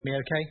Me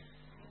okay?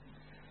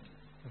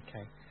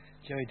 Okay.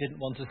 Joey didn't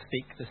want to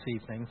speak this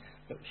evening,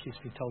 but she's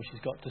been told she's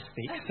got to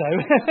speak. So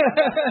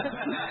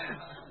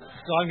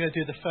I'm going to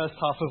do the first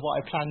half of what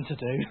I planned to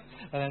do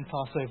and then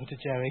pass over to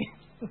Joey.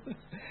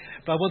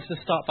 But I wanted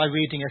to start by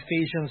reading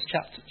Ephesians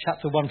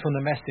chapter 1 from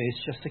the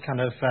Message, just to kind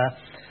of,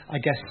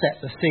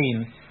 set the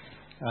scene.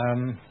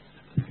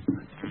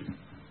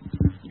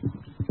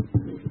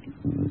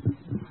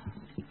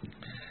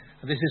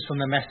 This is from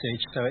the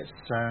Message, so it's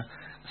a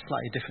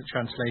slightly different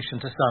translation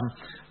to some,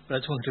 but I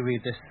just wanted to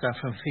read this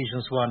from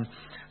Ephesians 1.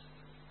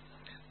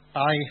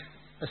 I,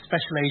 a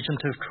special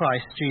agent of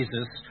Christ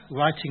Jesus,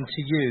 writing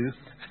to you,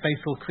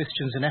 faithful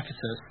Christians in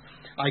Ephesus,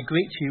 I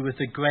greet you with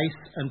the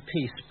grace and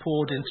peace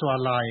poured into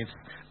our lives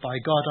by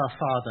God our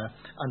Father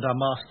and our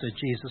Master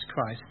Jesus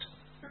Christ.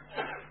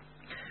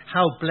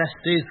 How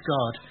blessed is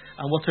God,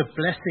 and what a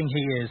blessing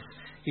He is.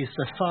 He's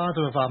the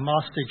Father of our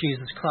Master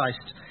Jesus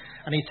Christ,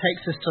 and He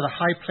takes us to the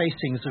high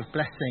placings of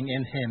blessing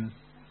in Him.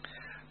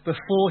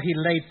 Before He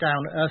laid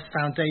down earth's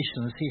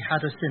foundations, He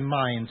had us in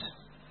mind.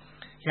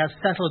 He has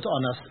settled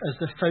on us as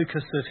the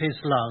focus of His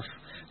love,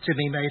 to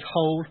be made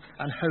whole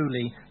and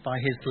holy by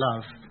His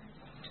love.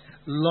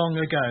 Long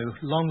ago,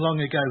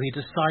 He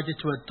decided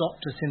to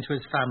adopt us into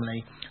His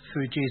family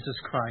through Jesus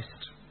Christ.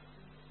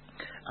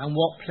 And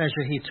what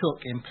pleasure He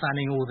took in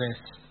planning all this.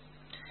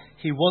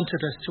 He wanted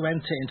us to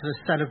enter into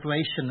the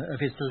celebration of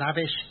His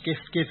lavish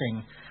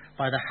gift-giving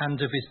by the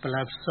hand of His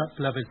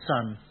beloved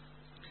Son.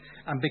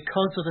 And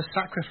because of the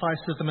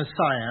sacrifice of the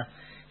Messiah,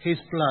 His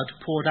blood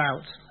poured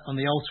out on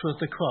the altar of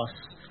the cross,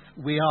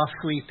 we are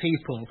free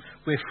people.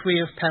 We're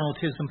free of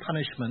penalties and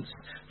punishments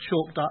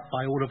chalked up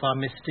by all of our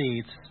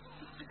misdeeds.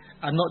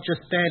 And not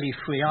just barely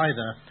free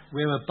either,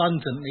 we're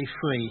abundantly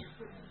free.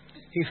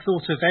 He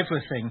thought of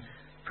everything,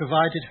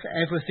 provided for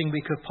everything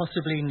we could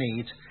possibly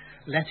need,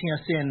 letting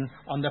us in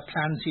on the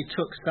plans He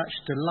took such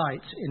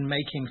delight in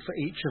making for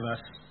each of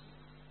us.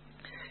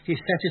 He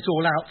set it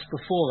all out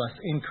before us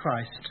in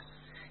Christ.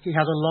 He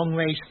had a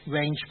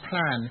long-range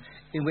plan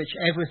in which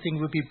everything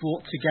would be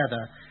brought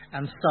together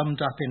and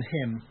summed up in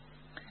Him.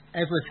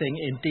 Everything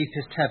in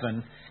deepest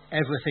heaven,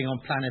 everything on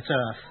planet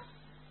Earth.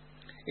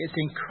 It's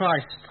in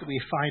Christ that we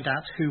find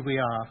out who we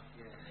are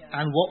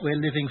and what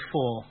we're living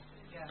for.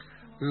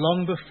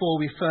 Long before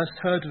we first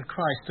heard of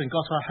Christ and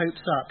got our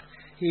hopes up,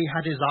 He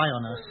had His eye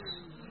on us,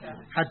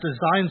 had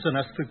designs on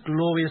us for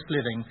glorious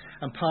living,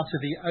 and part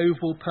of the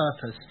overall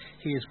purpose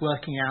He is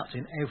working out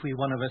in every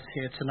one of us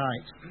here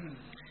tonight.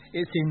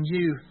 It's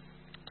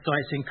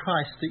in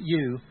Christ that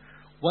you,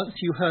 once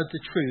you heard the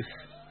truth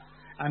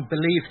and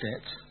believed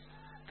it,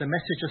 the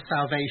message of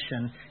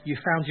salvation, you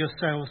found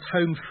yourselves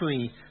home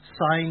free,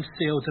 signed,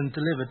 sealed and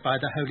delivered by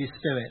the Holy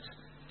Spirit.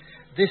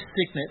 This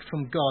signet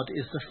from God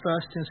is the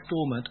first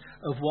instalment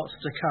of what's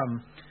to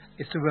come.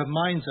 It's a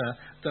reminder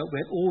that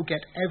we'll all get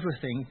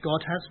everything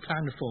God has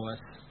planned for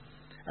us,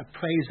 a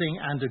praising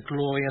and a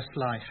glorious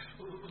life.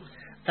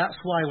 That's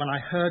why when I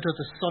heard of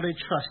the solid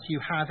trust you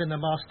have in the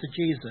Master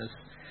Jesus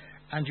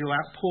and your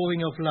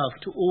outpouring of love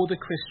to all the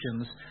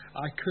Christians,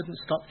 I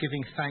couldn't stop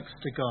giving thanks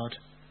to God.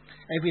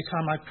 Every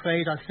time I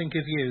prayed, I think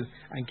of you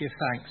and give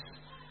thanks.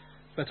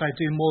 But I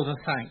do more than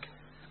thank.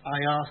 I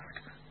ask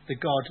the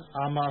God,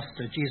 our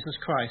Master, Jesus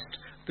Christ,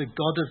 the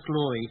God of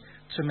glory,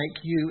 to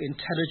make you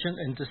intelligent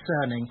and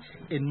discerning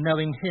in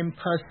knowing Him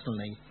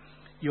personally,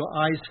 your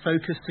eyes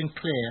focused and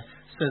clear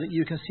so that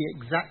you can see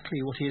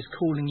exactly what He is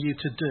calling you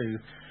to do,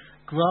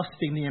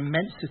 grasping the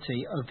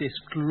immensity of this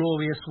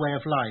glorious way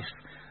of life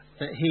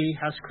that He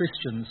has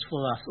Christians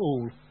for us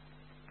all.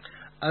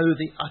 Oh,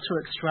 the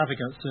utter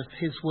extravagance of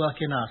His work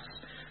in us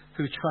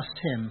who trust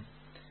Him,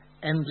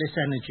 endless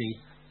energy,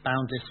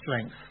 boundless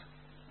strength.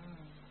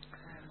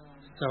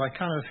 So I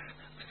kind of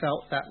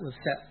felt that would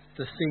set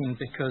the scene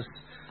because,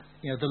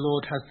 the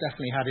Lord has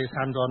definitely had His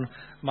hand on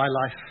my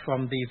life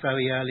from the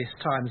very earliest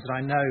times. And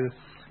I know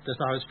that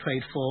I was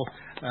prayed for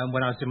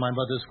when I was in my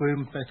mother's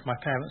womb. Both my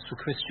parents were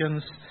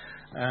Christians.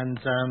 And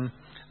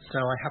so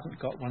I haven't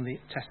got one of the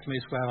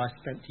testimonies where I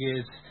spent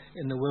years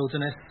in the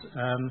wilderness.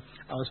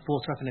 I was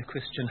brought up in a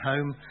Christian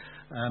home.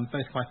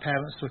 Both my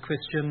parents were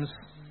Christians.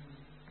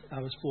 I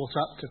was brought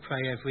up to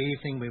pray every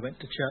evening. We went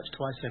to church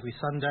twice every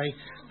Sunday.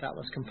 That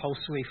was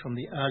compulsory from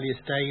the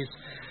earliest days.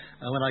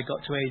 When I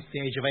got to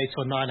the age of 8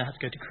 or 9, I had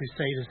to go to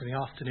Crusaders in the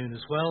afternoon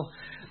as well.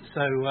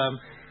 So,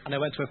 and I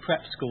went to a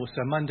prep school.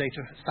 So Monday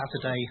to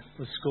Saturday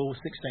was school,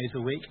 6 days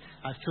a week.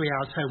 I had 3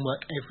 hours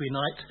homework every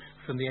night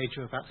from the age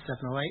of about 7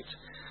 or 8.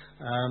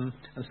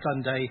 And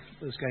Sunday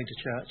was going to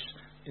church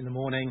in the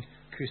morning,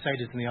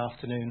 Crusaders in the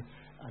afternoon,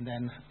 and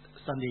then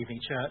Sunday evening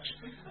church,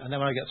 and then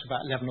when I get to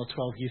about 11 or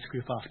 12, youth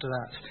group after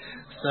that.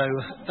 So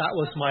that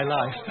was my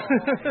life.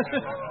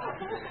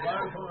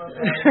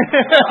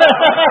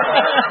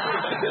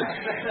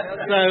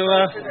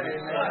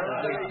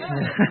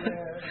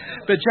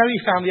 But Joey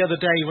found the other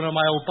day one of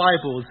my old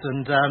Bibles,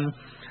 and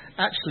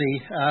I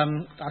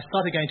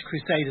started going to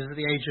Crusaders at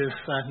the age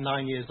of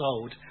 9 years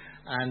old,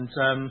 and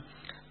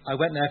I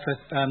went there for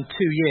 2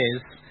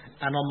 years,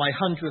 and on my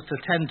 100th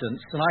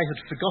attendance, and I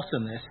had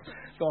forgotten this,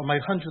 But on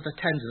my 100th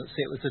attendance,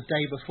 it was the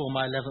day before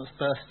my 11th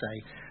birthday,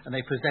 and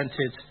they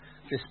presented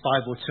this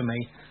Bible to me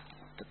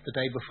the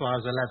day before I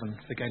was 11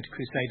 for going to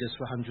Crusaders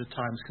for 100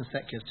 times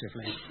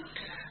consecutively.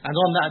 And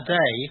on that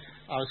day,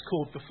 I was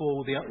called before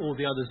all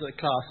the others at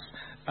the class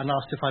and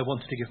asked if I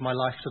wanted to give my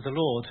life to the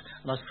Lord.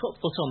 And I was put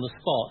on the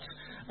spot.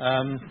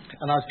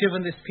 And I was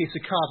given this piece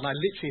of card, and I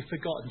literally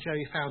forgot, and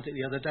Jerry found it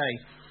the other day.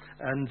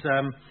 And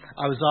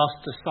I was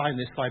asked to sign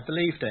this, so I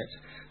believed it.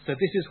 So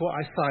this is what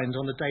I signed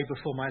on the day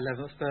before my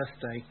 11th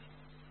birthday.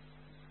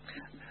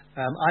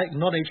 I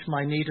acknowledge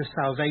my need of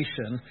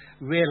salvation,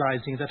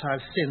 realizing that I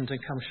have sinned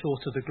and come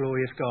short of the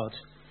glory of God.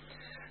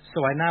 So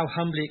I now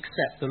humbly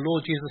accept the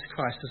Lord Jesus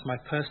Christ as my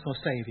personal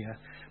Saviour,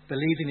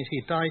 believing that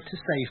He died to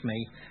save me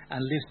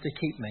and lives to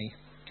keep me.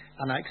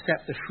 And I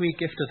accept the free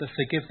gift of the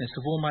forgiveness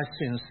of all my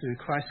sins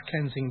through Christ's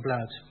cleansing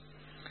blood.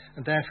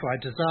 And therefore I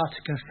desire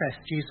to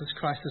confess Jesus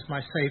Christ as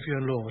my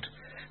Saviour and Lord,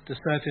 to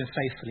serve Him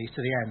faithfully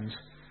to the end.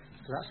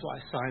 So that's what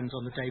I signed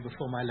on the day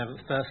before my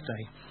 11th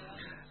birthday.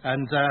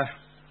 And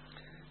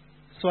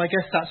so I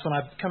guess that's when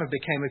I kind of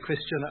became a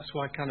Christian. That's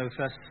why I kind of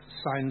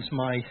signed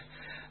my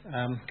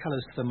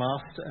colours to the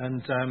mast,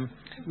 and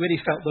really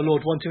felt the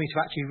Lord wanted me to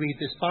actually read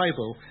this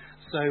Bible.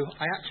 So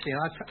I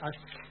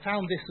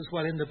found this as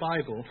well in the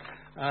Bible,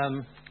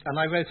 and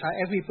I wrote out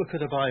every book of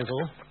the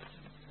Bible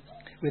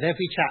with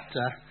every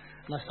chapter,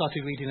 and I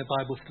started reading the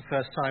Bible for the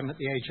first time at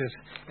the age of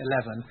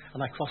 11,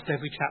 and I crossed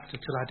every chapter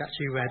till I'd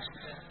actually read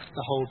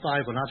the whole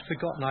Bible, and I'd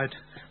forgotten I'd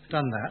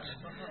done that.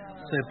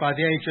 So by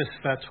the age of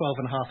 12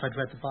 and a half, I'd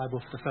read the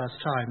Bible for the first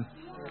time.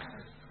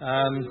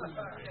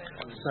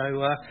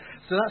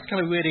 So that's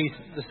kind of really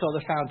the sort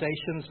of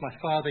foundations. My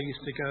father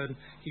used to go, and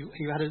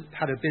he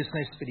had a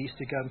business, but he used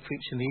to go and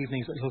preach in the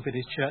evenings at little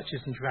village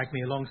churches and drag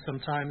me along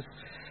sometimes.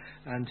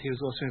 And he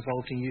was also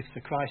involved in Youth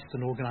for Christ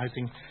and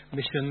organising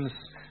missions.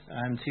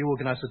 And he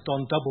organised a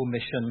Don Double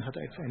mission. I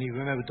don't know if any of you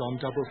remember Don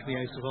Double from the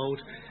days of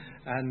old.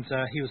 And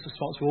he was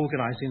responsible for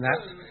organising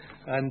that.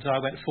 And I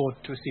went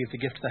forward to receive the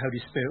gift of the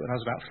Holy Spirit when I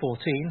was about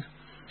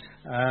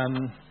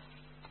 14.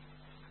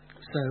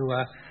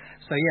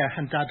 So yeah,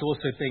 and Dad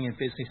also being in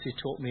business, he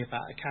taught me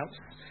about accounts.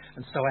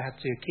 And so I had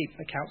to keep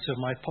accounts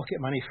of my pocket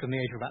money from the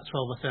age of about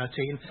 12 or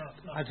 13.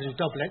 I had to do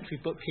double entry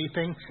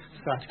bookkeeping,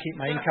 so I had to keep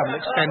my income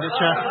and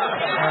expenditure.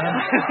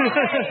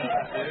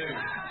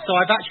 So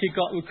I've actually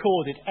got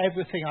recorded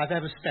everything I've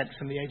ever spent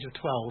from the age of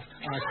 12,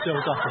 and I still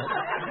got it.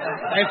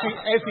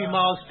 Every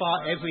Mars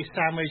bar, every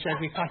sandwich,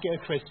 every packet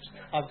of crisps,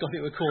 I've got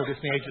it recorded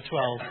from the age of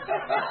 12.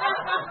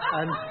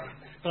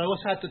 But I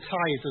also had to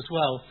tithe as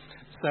well.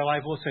 So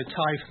I've also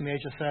tithed from the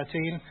age of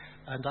 13,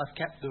 and I've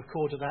kept the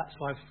record of that,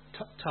 so I've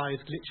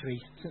tithed literally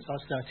since I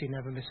was 13,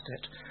 never missed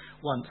it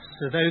once.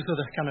 So those are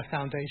the kind of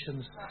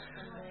foundations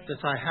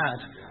that I had.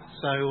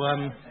 So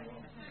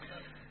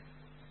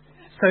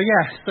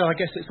I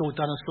guess it's all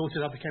done and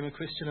sorted. I became a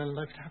Christian and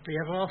lived happily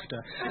ever after.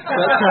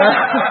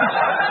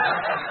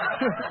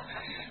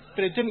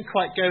 But it didn't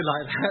quite go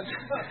like that.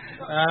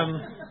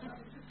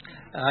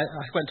 I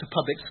went to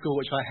public school,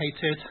 which I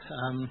hated.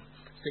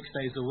 6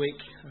 days a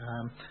week.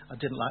 I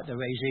didn't like the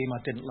regime.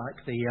 I didn't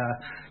like the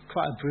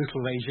quite a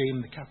brutal regime.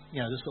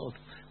 The sort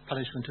of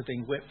punishment of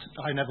being whipped.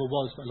 I never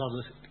was, but a lot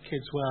of the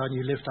kids were, and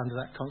you lived under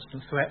that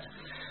constant threat.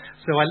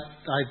 So I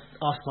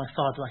asked my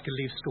father if I could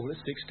leave school at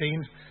 16,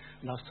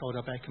 and I was told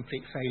I'd be a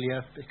complete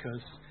failure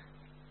because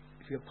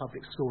if you're at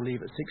public school, leave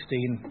at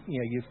 16.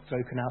 You've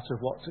broken out of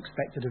what's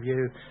expected of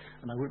you,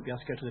 and I wouldn't be able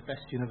to go to the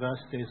best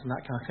universities and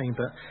that kind of thing.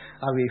 But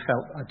I really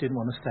felt I didn't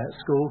want to stay at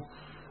school.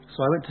 So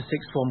I went to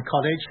sixth form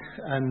college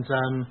and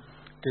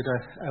did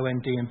a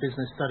OND in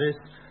business studies.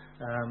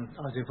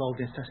 I was involved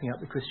in setting up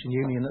the Christian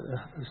Union at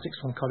the sixth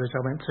form college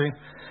I went to.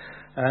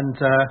 And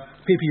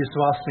people used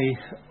to ask me,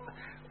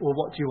 well,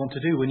 what do you want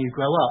to do when you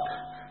grow up?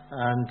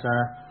 And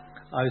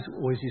I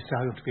always used to say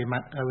I want to be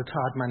a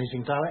retired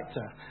managing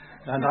director.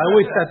 And I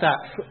always said that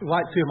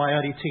right through my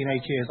early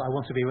teenage years, I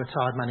want to be a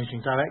retired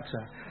managing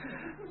director.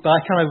 But I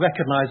kind of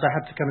recognised I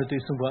had to kind of do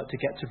some work to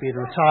get to be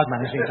the retired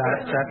managing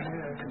director.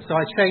 So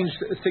I changed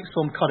at sixth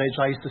form college.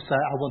 I used to say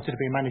I wanted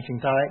to be managing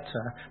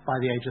director by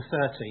the age of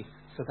 30.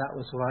 So that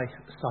was what I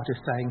started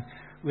saying,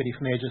 really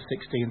from the age of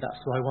 16,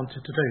 that's what I wanted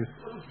to do.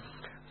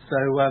 So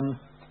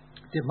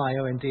did my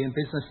OND in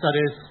business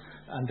studies,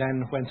 and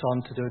then went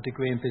on to do a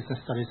degree in business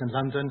studies in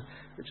London,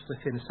 which was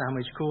a thin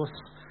sandwich course.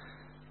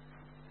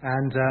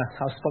 And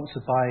I was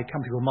sponsored by a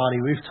company called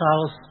Marley Roof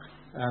Tiles.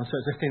 So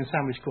it's a thin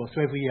sandwich course.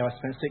 So every year I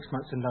spent 6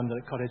 months in London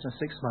at college and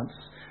 6 months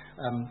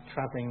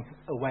travelling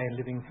away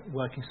and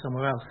working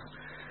somewhere else.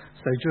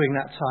 So during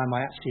that time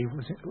I actually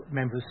was a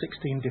member of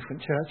 16 different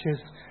churches.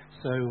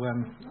 So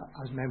I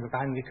was a member of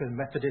Anglican,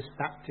 Methodist,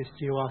 Baptist,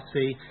 URC,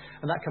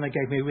 and that kind of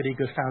gave me a really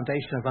good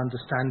foundation of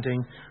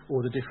understanding all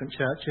the different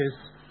churches.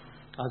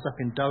 I was up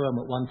in Durham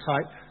at one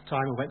time.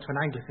 I went to an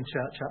Anglican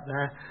church up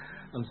there.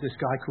 There was this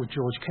guy called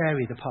George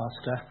Carey, the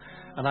pastor,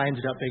 and I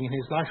ended up being in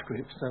his life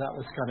group, so that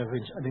was kind of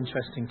an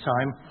interesting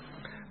time.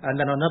 And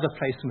then another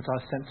placement I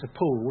was sent to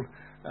Poole,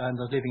 and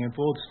I was living in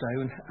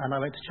Broadstone, and I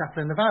went to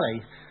Chapel in the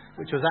Valley.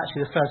 which was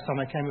actually the first time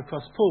I came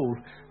across Paul.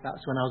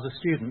 That's when I was a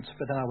student,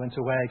 but then I went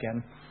away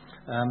again.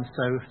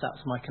 So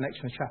that's my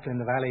connection with Chapel in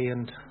the Valley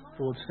and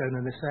Broadstone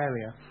in this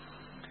area.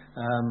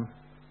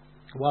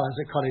 While I was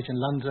at college in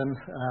London,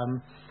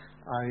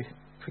 I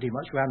pretty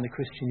much ran the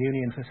Christian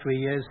Union for 3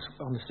 years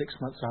on the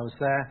 6 months I was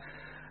there,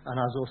 and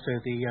I was also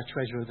the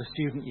treasurer of the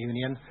Student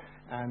Union,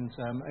 and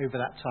over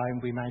that time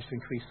we managed to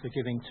increase the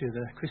giving to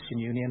the Christian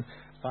Union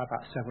by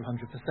about several 100%.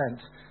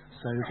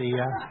 So the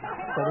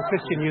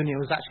Christian Union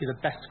was actually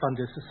the best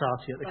funded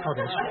society at the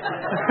college.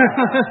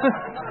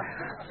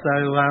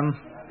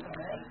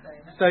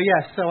 So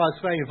I was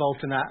very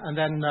involved in that, and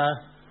then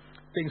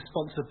being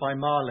sponsored by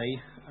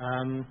Marley,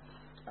 I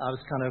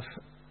was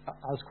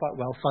quite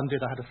well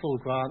funded. I had a full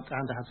grant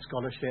and I had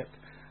scholarship,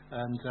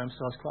 and so I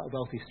was quite a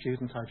wealthy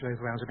student. I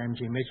drove around an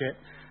MG Midget.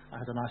 I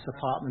had a nice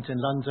apartment in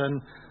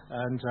London,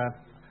 and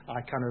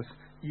I kind of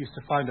used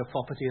to find a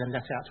property and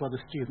let it out to other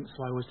students,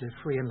 so I always lived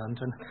free in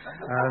London.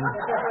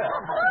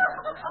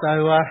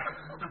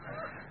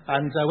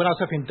 When I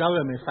was up in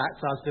Durham, in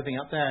fact, I was living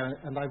up there,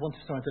 and I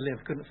wanted somewhere to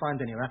live, couldn't find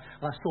anywhere,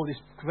 and I saw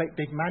this great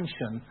big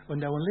mansion with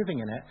no one living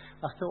in it.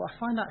 I thought, I'll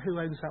find out who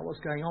owns that,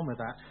 what's going on with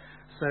that.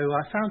 So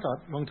I found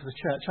out I belonged to the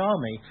Church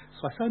Army,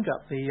 so I phoned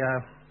up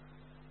the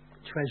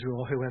treasurer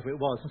or whoever it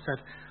was and said,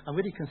 I'm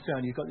really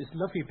concerned, you've got this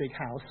lovely big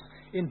house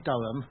in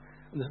Durham,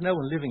 and there's no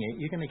one living in it,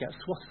 you're going to get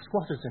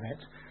squatters in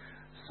it.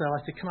 So I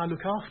said, can I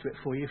look after it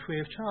for you free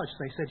of charge?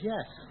 They said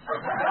yes.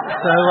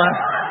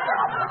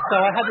 So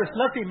I had this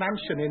lovely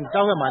mansion in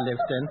Durham I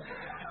lived in,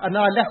 and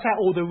I let out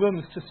all the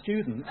rooms to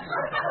students.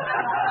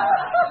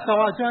 So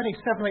I was earning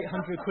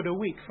 700-800 quid a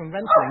week from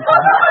rental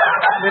income,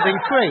 living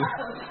free.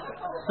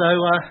 So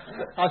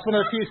I was one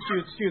of the few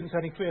students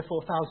earning £3,000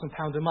 or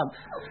 £4,000 a month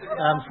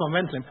from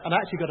rental income, and I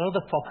actually got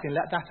another property and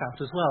let that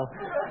out as well.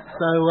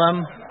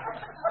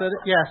 So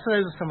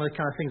those are some of the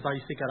kind of things I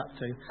used to get up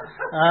to.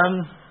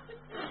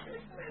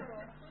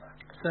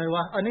 So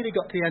I nearly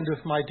got to the end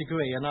of my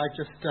degree, and I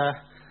just felt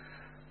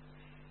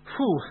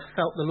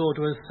the Lord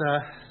was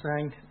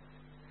saying,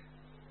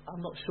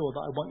 I'm not sure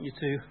that I want you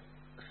to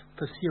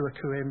pursue a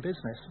career in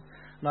business.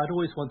 And I'd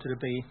always wanted to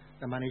be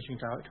the managing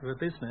director of a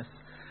business.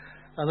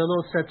 And the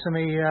Lord said to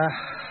me, I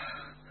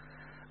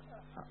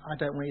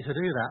don't want you to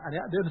do that. And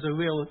there was a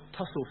real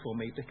tussle for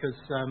me, because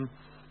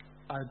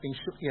I've been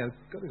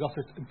got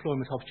an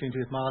employment opportunity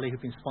with Marley, who've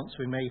been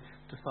sponsoring me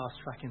to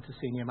fast track into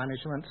senior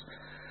management.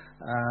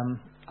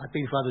 I've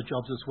been for other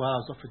jobs as well.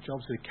 I was offered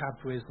jobs with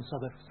Cadbury's and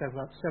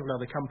several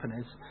other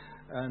companies,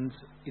 and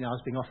I was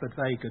being offered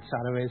very good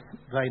salaries,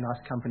 very nice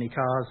company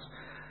cars.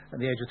 At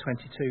the age of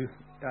 22,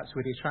 that's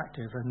really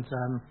attractive, and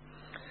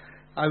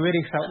I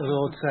really felt the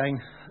Lord saying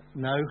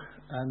no.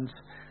 And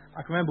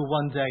I can remember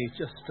one day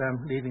just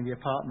leaving the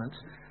apartment,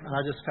 and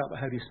I just felt the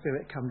Holy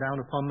Spirit come down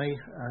upon me,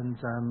 and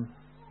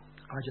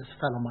I just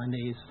fell on my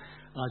knees,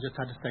 and I just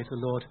had to say to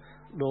the Lord,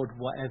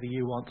 whatever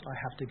you want, I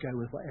have to go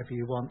with whatever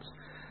you want.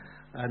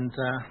 And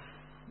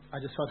I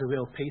just felt a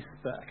real peace,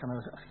 but kind of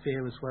a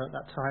fear as well at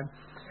that time.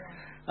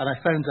 And I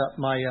phoned up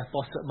my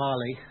boss at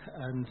Marley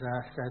and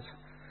said,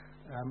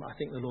 I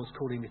think the Lord's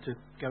calling me to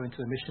go into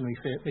the mission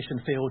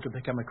field to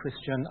become a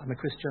Christian. I'm a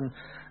Christian,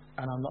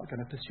 and I'm not going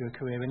to pursue a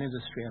career in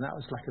industry. And that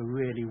was like a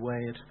really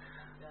weird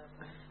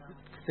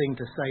thing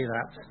to say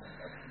that.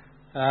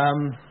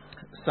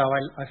 So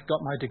I've got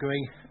my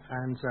degree,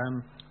 and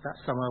that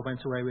summer I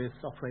went away with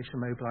Operation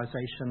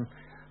Mobilisation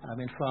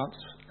in France,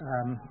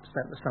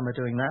 spent the summer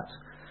doing that,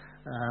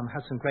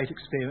 had some great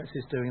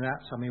experiences doing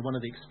that. So, one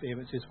of the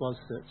experiences was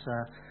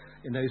that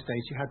in those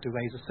days you had to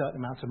raise a certain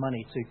amount of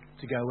money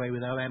to go away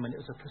with OM, and it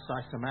was a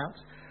precise amount.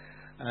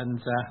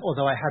 And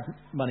although I had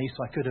money,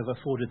 so I could have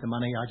afforded the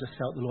money, I just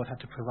felt the Lord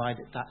had to provide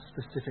it that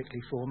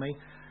specifically for me.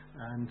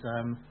 And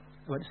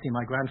I went to see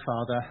my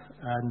grandfather,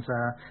 and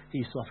he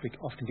used to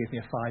often give me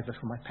a fiver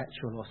for my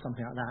petrol or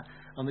something like that.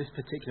 On this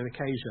particular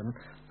occasion,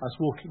 I was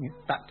walking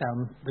back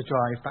down the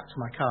drive back to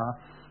my car,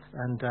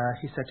 and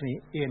he said to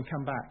me, Ian,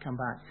 come back.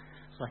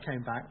 So I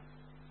came back.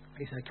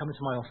 He said, come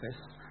into my office.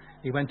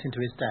 He went into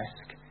his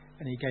desk,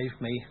 and he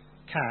gave me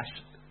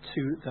cash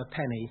to the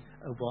penny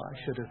of what I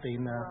should have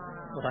been,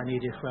 what I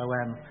needed for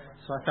OM.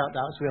 So I felt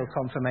that was real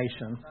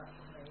confirmation.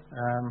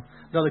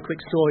 Another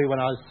quick story, when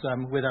I was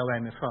with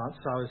OM in France,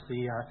 I was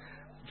the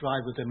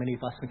driver of the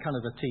minibus and kind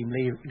of the team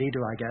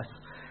leader, I guess.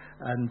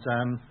 And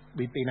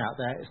we'd been out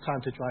there. It's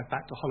time to drive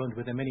back to Holland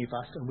with a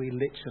minibus, and we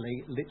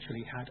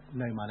literally had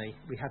no money.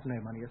 We had no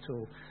money at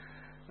all.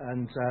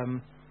 And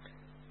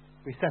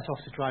we set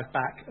off to drive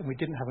back, and we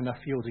didn't have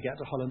enough fuel to get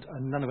to Holland,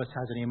 and none of us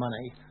had any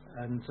money.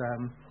 And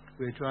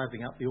we were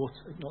driving up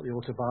not the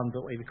Autobahn,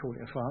 but what we call it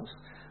in France.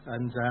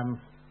 And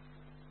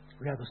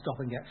we had to stop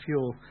and get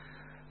fuel.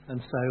 And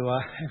so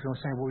everyone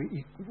was saying, well,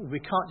 we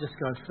can't just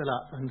go and fill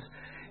up. And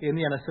in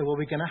the end, I said, well,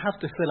 we're going to have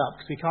to fill up,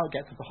 because we can't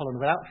get to Holland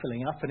without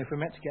filling up. And if we're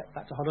meant to get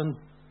back to Holland,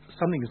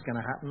 something is going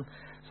to happen.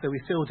 So we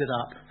filled it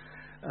up.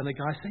 And the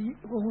guy said,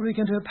 well, what are we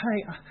going to pay?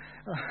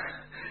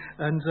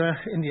 And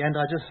in the end,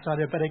 I just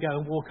decided I better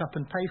go and walk up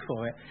and pay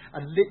for it.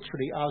 And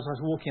literally, as I was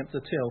walking up to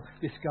the till,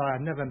 this guy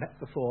I'd never met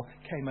before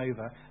came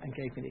over and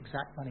gave me the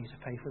exact money to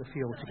pay for the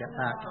fuel to get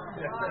back.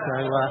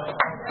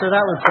 So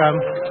that was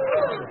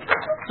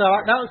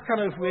that was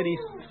kind of really,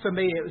 for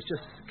me, it was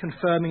just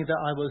confirming that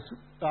I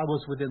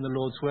was within the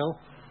Lord's will.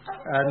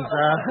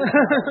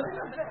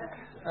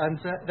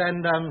 And then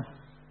that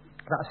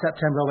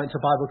September, I went to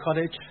Bible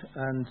college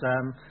and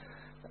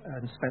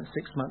spent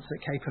 6 months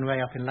at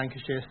Capernwray up in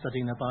Lancashire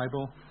studying the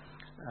Bible.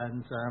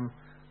 And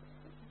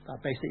I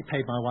basically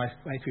paid my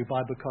way through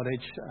Bible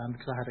college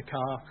because I had a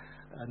car.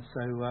 And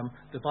so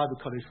the Bible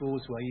college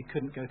rules were you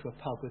couldn't go to a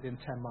pub within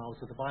 10 miles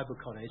of the Bible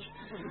college.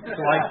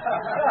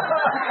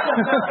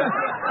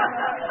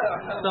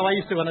 So I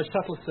used to run a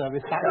shuttle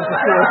service back and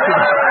forth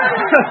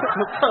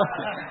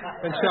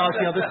and charge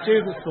the other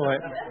students for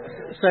it.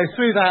 So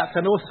through that,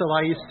 and also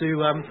I used to,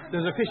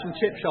 there was a fish and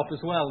chip shop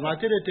as well, and I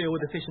did a deal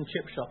with the fish and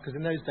chip shop, because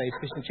in those days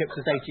fish and chips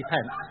was 80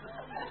 pence.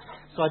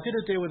 So I did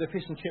a deal with the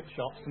fish and chip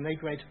shops, and they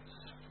agreed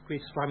to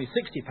supply me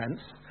 60 pence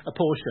a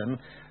portion.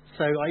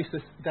 So I used to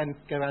then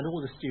go around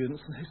all the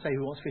students and say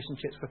who wants fish and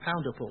chips for a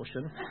pound a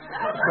portion.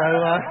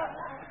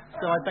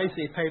 So I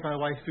basically paid my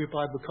way through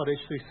Bible college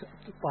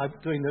by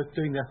doing the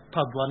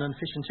pub run and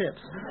fish and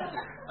chips.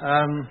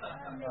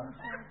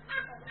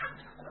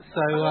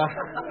 So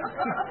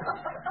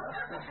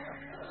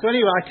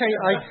anyway, I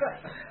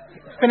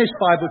finished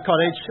Bible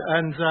college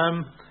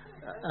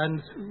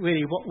and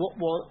really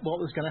what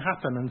was going to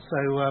happen,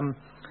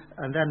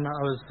 and then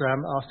I was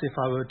asked if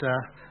I would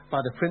by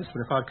the principal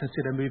if I'd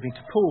consider moving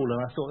to Poole, and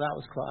I thought that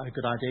was quite a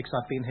good idea because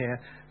I'd been here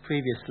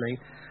previously,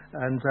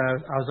 and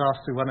I was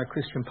asked to run a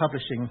Christian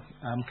publishing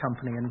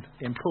company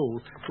in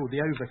Poole called The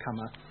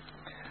Overcomer.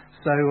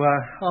 So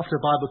after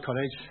Bible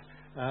college,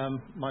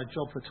 my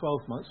job for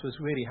 12 months was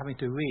really having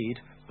to read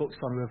books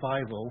on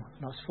revival,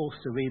 and I was forced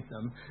to read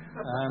them,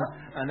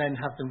 and then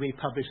have them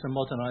republished and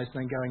modernised,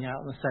 and then going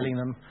out and selling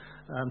them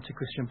to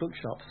Christian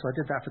bookshops. So I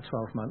did that for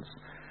 12 months,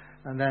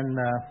 and then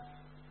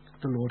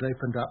the Lord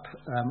opened up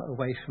a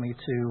way for me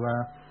to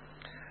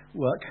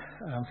work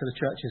for the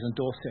churches in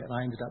Dorset, and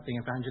I ended up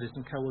being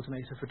evangelism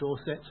coordinator for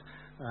Dorset,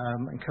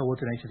 and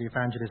coordinated the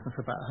evangelism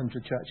for about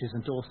 100 churches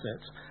in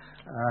Dorset.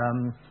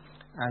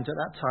 And at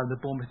that time,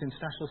 the Bournemouth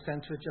International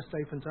Centre had just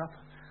opened up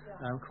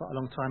quite a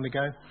long time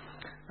ago.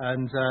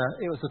 And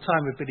it was the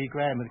time when Billy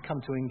Graham had come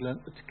to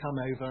England to come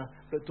over,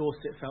 but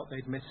Dorset felt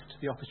they'd missed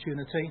the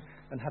opportunity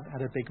and hadn't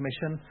had a big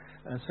mission.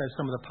 And so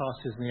some of the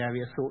pastors in the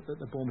area thought that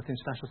the Bournemouth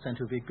International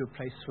Centre would be a good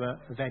place for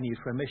a venue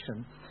for a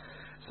mission.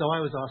 So I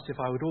was asked if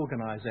I would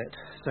organise it.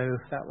 So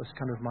that was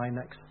kind of my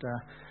next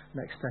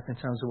step in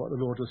terms of what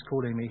the Lord was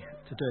calling me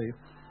to do.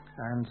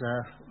 And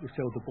we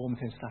filled the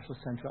Bournemouth International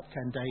Centre up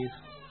 10 days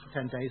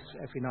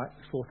every night,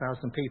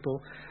 4,000 people.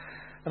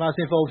 And I was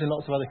involved in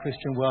lots of other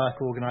Christian work,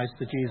 organised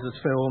the Jesus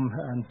film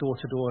and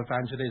door-to-door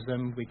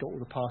evangelism. We got all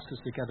the pastors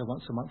together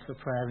once a month for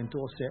prayer in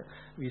Dorset.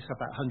 We used to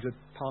have about 100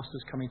 pastors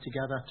coming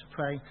together to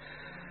pray.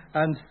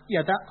 And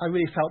that I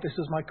really felt this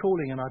was my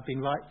calling, and I'd been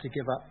right to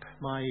give up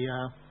my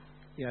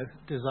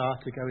desire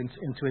to go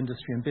into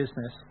industry and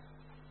business.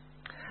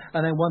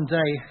 And then one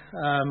day,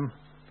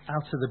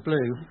 out of the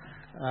blue,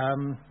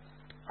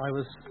 I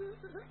was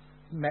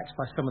met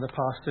by some of the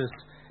pastors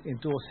in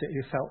Dorset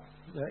who felt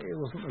that it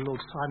wasn't the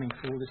Lord's timing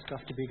for all this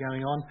stuff to be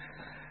going on.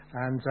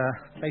 And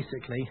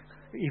basically,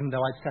 even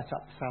though I'd set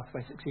up the South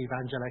Wessex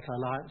Evangelical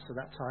Alliance at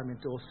that time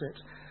in Dorset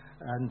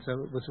and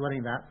was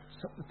running that,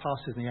 the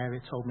pastors in the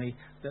area told me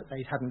that they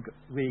hadn't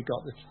really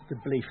got the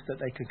belief that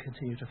they could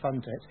continue to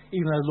fund it,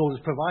 even though the Lord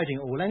was providing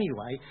it all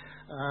anyway.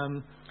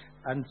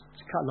 And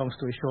to cut a long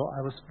story short,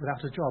 I was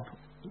without a job,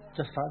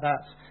 just like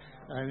that,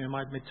 in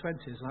my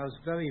mid-20s. And I was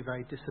very,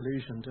 very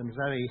disillusioned and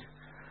very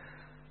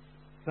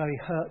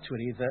hurt,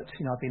 really, that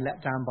I've been let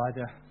down by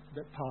the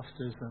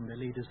pastors and the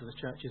leaders of the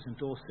churches in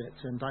Dorset,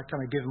 and I'd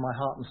kind of given my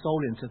heart and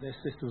soul into this.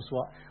 This was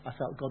what I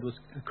felt God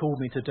had called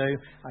me to do.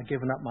 I'd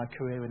given up my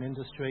career in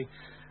industry.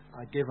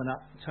 I'd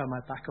turned my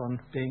back on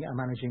being a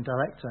managing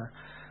director,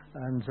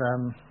 and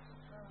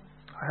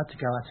I had to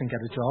go out and get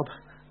a job,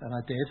 and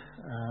I did.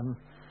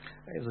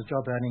 It was a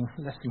job earning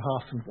less than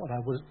half of what I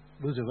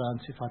would have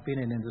earned if I'd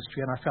been in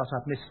industry, and I felt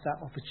I'd missed that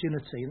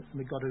opportunity,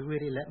 and God had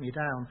really let me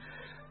down,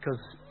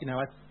 because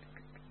I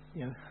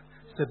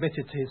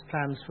submitted to his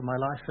plans for my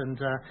life, and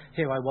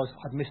here I was.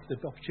 I'd missed the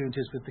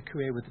opportunities with the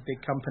career with the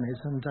big companies,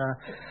 and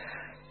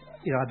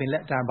I'd been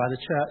let down by the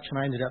church, and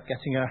I ended up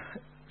getting a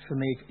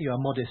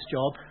modest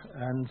job,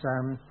 and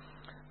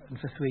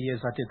for 3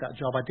 years I did that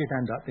job. I did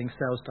end up being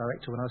sales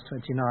director when I was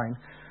 29,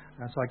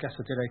 so I guess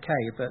I did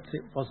okay, but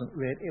it wasn't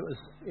really.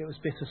 It was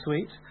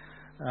bittersweet,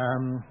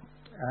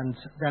 and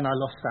then I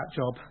lost that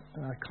job.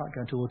 I can't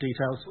go into all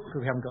details because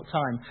we haven't got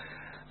time.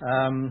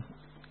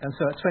 And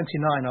so at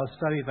 29, I was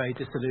very, very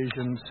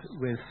disillusioned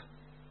with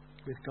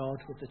God,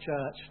 with the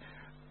church.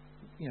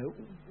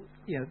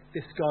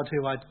 This God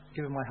who I'd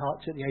given my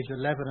heart to at the age of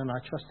 11, and I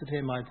trusted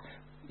him. I'd,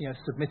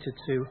 submitted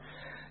to,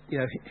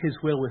 his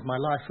will with my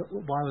life.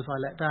 Why was I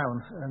let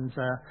down? And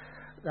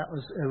that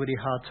was a really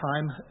hard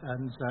time.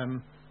 And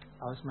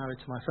I was married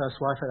to my first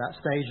wife at that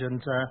stage,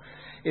 and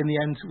in the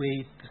end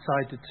we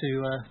decided to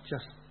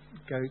just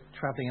go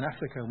travelling in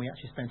Africa, and we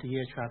actually spent a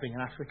year travelling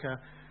in Africa.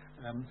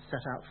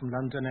 Set out from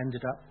London,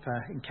 ended up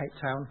in Cape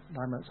Town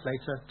 9 months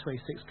later,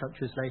 26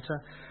 countries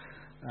later.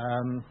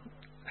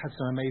 Had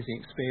some amazing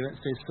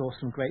experiences, saw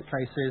some great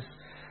places.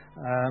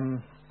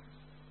 And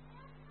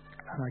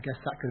I guess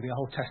that could be a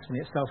whole testimony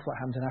itself, what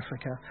happened in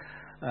Africa.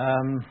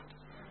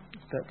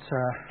 But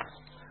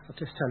I'll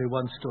just tell you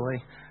one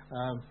story.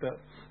 But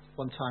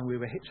one time we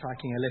were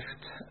hitchhiking a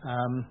lift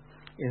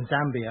in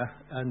Zambia,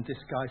 and this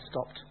guy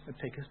stopped and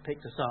picked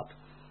us up.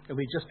 And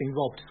we'd just been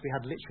robbed. We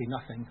had literally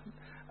nothing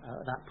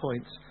at that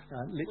point.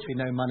 Literally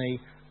no money,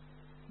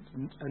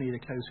 only the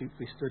clothes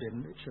we stood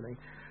in, literally.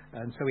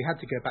 And so we had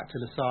to go back to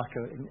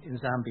Lusaka in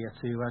Zambia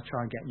to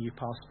try and get new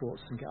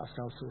passports and get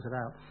ourselves sorted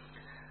out.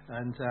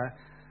 And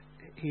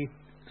he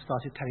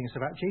started telling us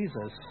about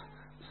Jesus.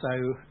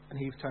 And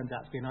he turned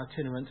out to be an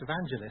itinerant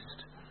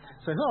evangelist.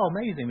 So,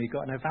 amazing, we've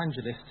got an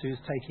evangelist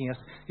who's taking us.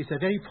 He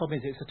said, the only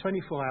problem is it's a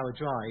 24-hour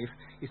drive.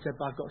 He said,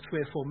 but I've got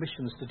 3 or 4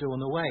 missions to do on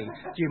the way.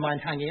 Do you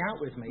mind hanging out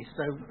with me?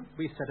 So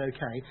we said,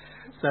 okay.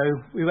 So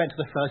we went to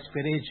the first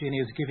village, and he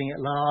was giving it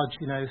large,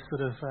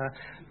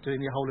 doing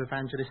the whole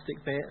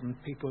evangelistic bit,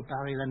 and people were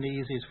bowing their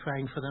knees. He was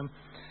praying for them.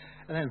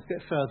 And then a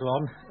bit further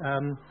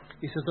on,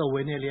 he says,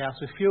 we're nearly out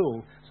of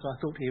fuel. So I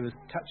thought he was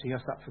catching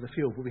us up for the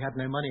fuel, but we had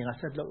no money. And I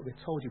said, look, we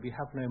told you we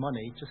have no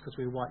money. Just because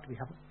we're white, we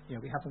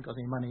haven't got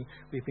any money.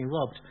 We've been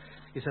robbed.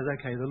 He says,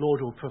 okay, the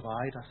Lord will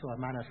provide. I saw a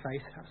man of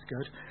faith. That's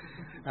good.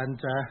 And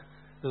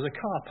there was a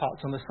car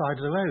parked on the side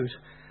of the road.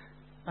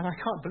 And I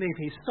can't believe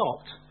he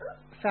stopped,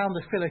 found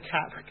the filler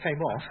cap came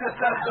off,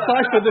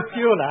 siphoned the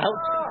fuel out,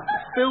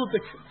 filled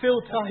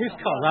his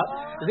car up.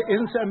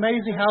 Isn't it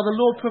amazing how the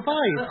Lord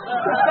provides?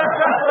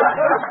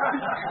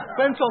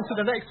 Went on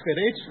to the next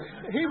village.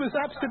 He was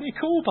absolutely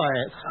cool by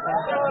it.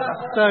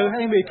 So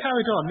anyway, we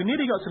carried on. We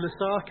nearly got to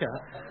Lusaka,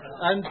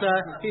 and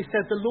he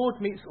said, the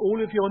Lord meets all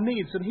of your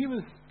needs. And he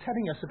was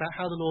telling us about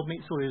how the Lord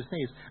meets all of his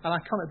needs. And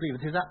I can't believe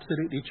it. It's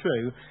absolutely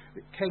true.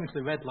 It came into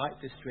the red light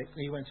district,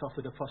 and he went off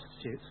with a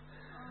prostitute.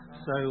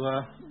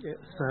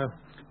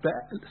 But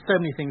so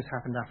many things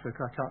happened in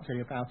Africa. I can't tell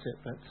you about it,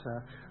 but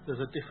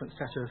there's a different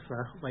set of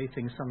way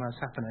things sometimes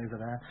happen over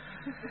there.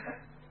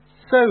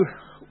 So,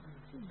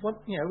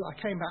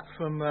 I came back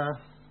from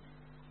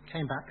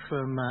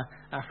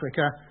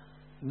Africa,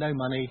 no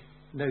money,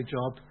 no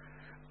job.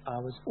 I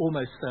was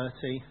almost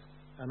 30,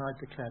 and I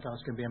declared I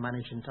was going to be a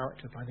managing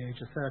director by the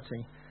age of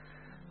 30.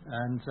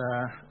 And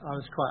I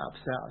was quite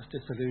upset. I was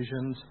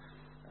disillusioned.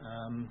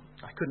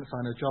 I couldn't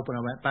find a job when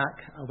I went back.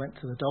 I went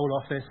to the Dole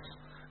office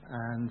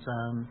and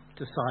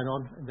to sign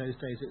on. In those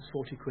days, it's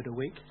 40 quid a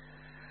week.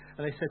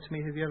 And they said to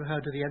me, have you ever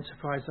heard of the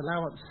Enterprise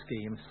Allowance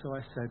Scheme? So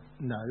I said,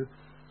 no.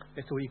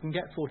 They said, well, you can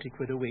get 40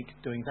 quid a week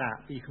doing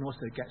that, but you can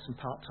also get some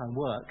part-time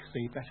work, so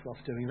you're better off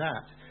doing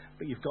that.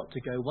 But you've got to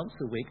go once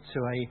a week to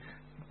a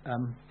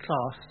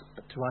class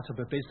to write up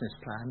a business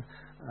plan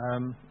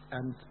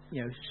and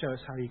show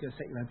us how you're going to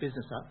set your own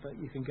business up, but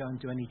you can go and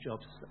do any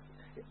jobs.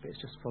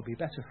 It's just probably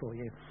better for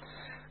you.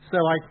 So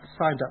I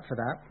signed up for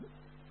that.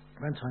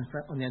 Went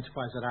on the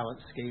Enterprise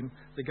Allowance Scheme.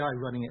 The guy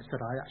running it said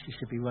I actually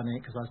should be running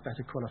it because I was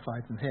better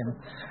qualified than him.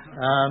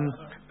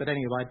 But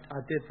anyway,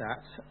 I did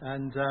that.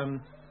 And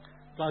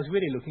I was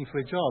really looking for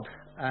a job.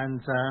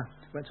 And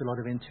went to a lot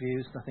of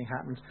interviews. Nothing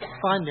happened.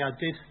 Finally, I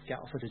did get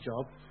offered a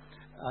job.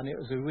 And it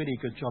was a really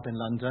good job in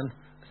London.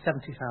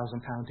 £70,000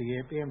 a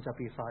year,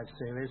 BMW 5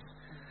 Series.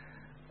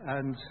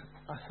 And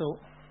I thought,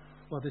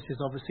 well, this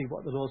is obviously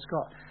what the Lord's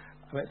got.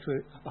 I went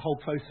through the whole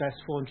process,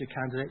 400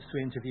 candidates,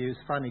 3 interviews,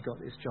 finally got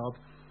this job.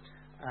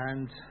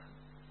 And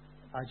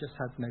I just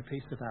had no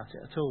peace about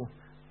it at all.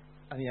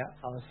 And yet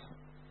I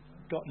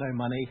got no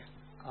money.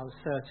 I was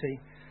 30.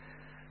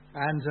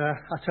 And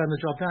I turned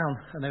the job down,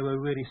 and they were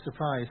really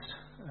surprised.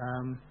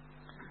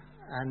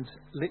 And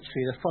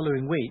literally the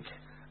following week,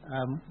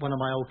 one of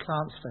my old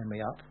clients phoned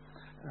me up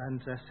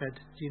and said,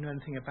 do you know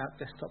anything about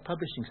desktop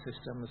publishing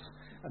systems?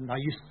 And I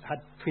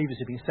had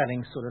previously been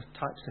selling sort of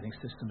typesetting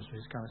systems,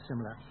 which is kind of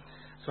similar.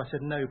 So I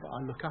said, no, but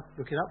I'll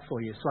look it up for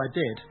you. So I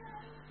did.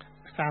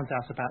 Found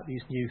out about these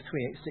new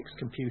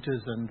 386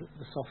 computers and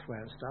the software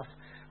and stuff.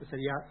 I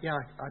said, yeah,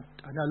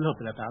 I know a little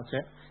bit about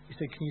it. He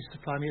said, can you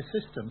supply me a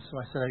system?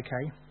 So I said,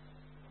 okay,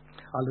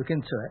 I'll look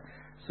into it.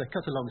 So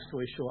cut a long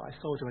story short, I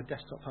sold him a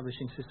desktop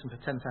publishing system for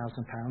 £10,000.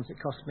 It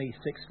cost me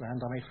 £6,000.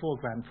 I made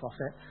 £4,000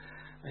 profit.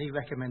 And he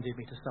recommended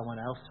me to someone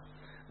else.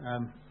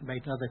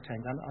 Made another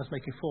 £10,000. I was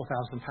making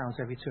 £4,000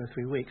 every 2 or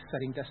 3 weeks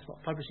selling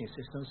desktop publishing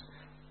systems.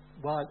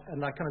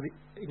 And I kind of,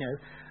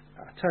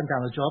 I turned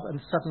down the job,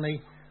 and suddenly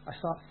I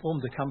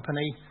formed a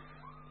company.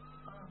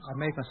 I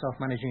made myself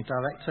managing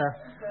director.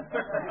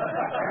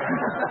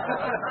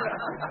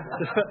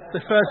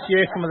 The first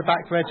year from the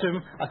back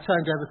bedroom, I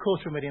turned over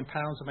 £250,000.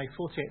 I made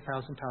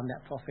 £48,000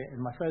 net profit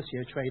in my first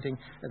year trading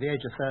at the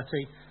age of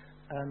 30,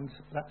 and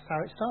that's how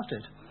it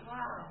started.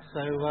 Wow.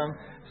 So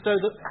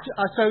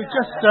I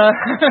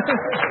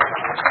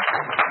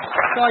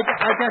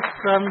guess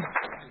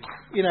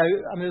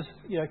there's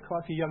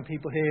quite a few young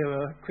people here who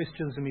are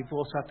Christians and we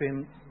brought up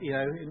in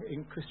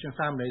Christian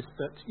families,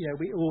 but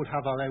we all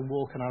have our own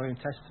walk and our own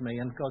testimony,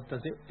 and God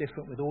does it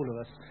different with all of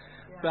us.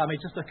 Yeah. But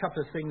just a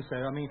couple of things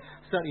though.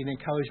 Certainly an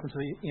encouragement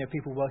to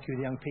people working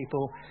with young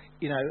people.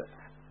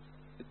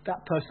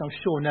 That person, I'm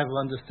sure, never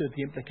understood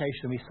the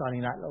implication of me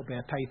signing that little bit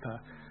of paper,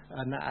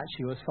 and that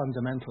actually was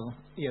fundamental,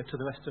 to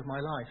the rest of my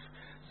life.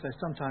 So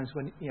sometimes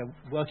when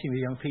working with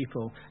young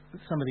people,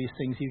 some of these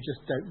things you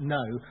just don't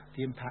know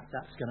the impact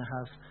that's going to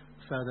have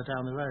further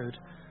down the road.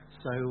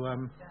 So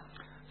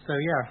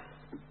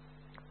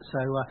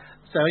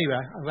anyway,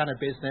 I ran a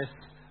business,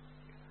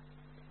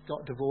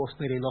 got divorced,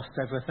 nearly lost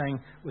everything,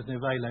 was in a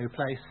very low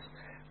place,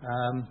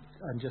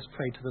 and just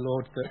prayed to the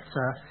Lord that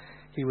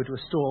He would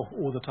restore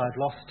all that I'd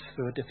lost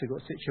through a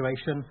difficult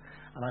situation.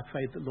 And I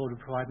prayed that the Lord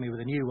would provide me with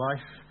a new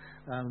wife.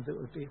 That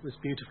was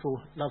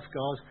beautiful, loved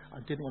God. I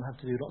didn't want to have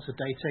to do lots of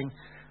dating,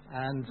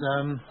 and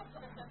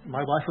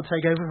my wife will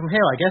take over from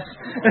here, I guess.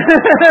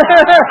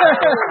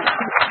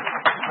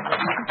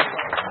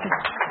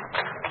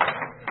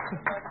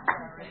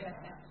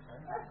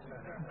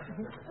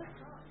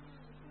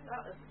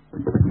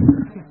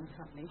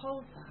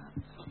 Hold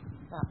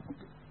that,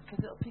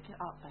 because it'll pick it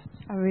up better.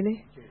 Oh,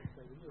 really?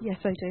 Yes,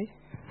 I do.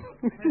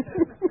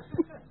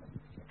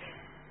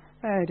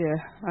 Oh dear,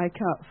 I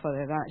can't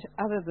follow that,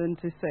 other than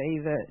to say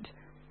that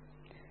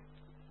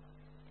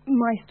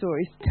my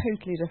story is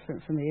totally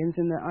different from Ian's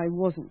in that I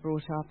wasn't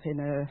brought up in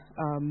a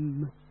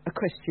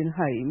Christian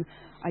home.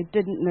 I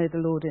didn't know the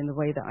Lord in the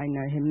way that I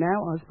know Him now.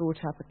 I was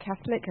brought up a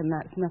Catholic, and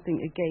that's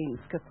nothing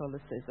against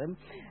Catholicism.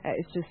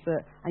 It's just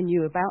that I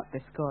knew about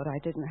this God. I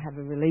didn't have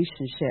a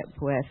relationship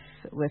with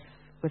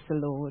the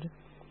Lord.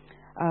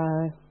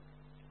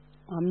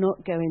 I'm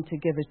not going to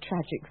give a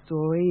tragic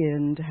story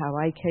and how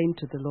I came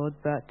to the Lord,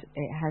 but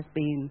it has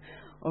been,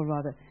 or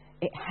rather,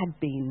 it had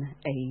been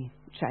a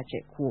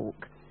tragic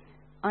walk.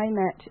 I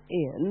met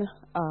Ian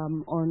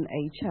on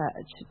a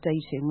church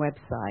dating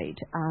website,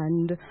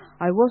 and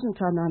I wasn't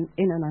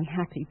in an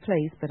unhappy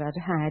place, but I'd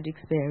had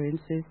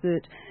experiences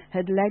that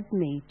had led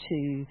me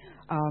to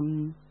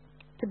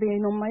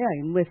being on my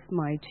own with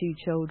my 2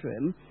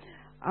 children.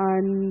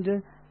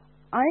 And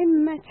I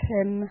met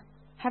him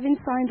having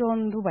signed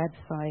on the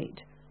website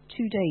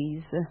 2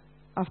 days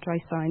after I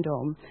signed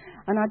on,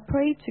 and I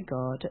prayed to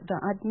God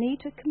that I'd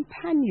meet a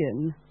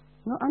companion,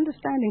 not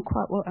understanding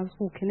quite what I was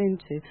walking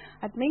into.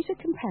 I'd meet a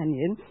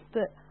companion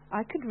that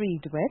I could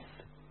read with,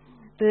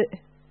 that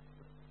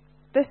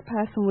this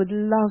person would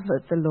love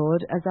the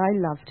Lord as I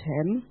loved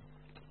Him,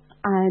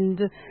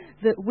 and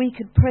that we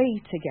could pray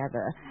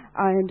together.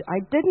 And I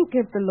didn't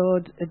give the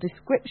Lord a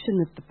description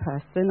of the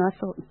person. I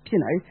thought,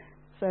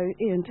 so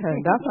Ian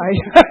turned up. I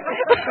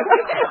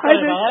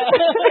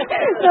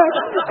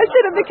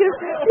should have, because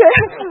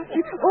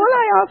all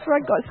I asked for, I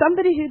got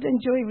somebody who'd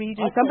enjoy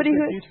reading, somebody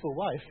who beautiful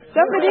wife,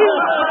 somebody.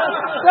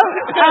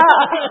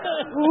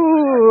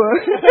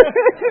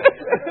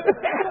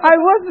 I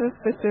wasn't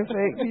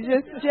specific,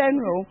 just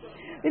general.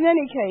 In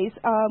any case,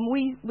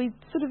 we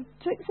sort of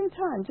took some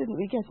time, didn't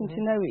we, getting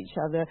to know each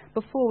other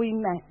before we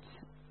met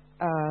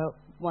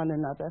one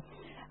another,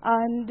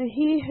 and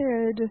he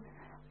had,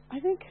 I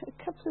think a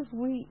couple of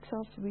weeks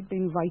after we'd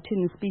been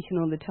writing and speaking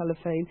on the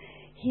telephone,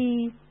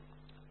 he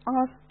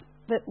asked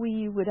that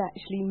we would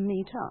actually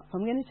meet up.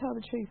 I'm going to tell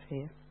the truth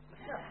here.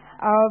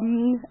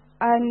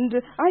 And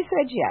I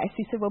said yes.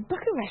 He said, well,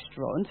 book a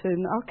restaurant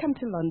and I'll come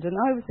to London.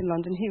 I was in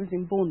London, he was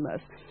in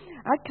Bournemouth.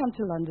 I'd come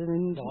to London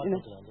and to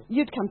London.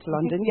 You'd come to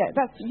London. Yeah,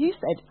 you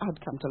said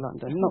I'd come to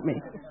London, not me.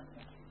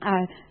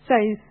 So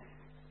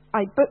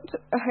I booked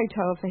a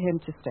hotel for him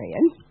to stay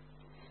in.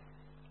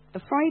 The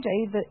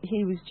Friday that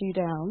he was due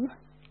down,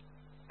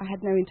 I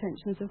had no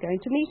intentions of going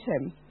to meet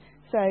him.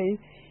 So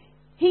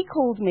he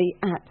called me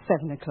at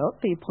 7 o'clock,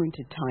 the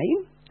appointed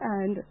time,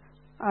 and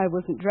I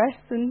wasn't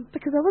dressed, and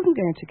because I wasn't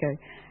going to go.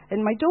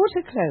 And my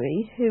daughter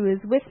Chloe, who was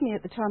with me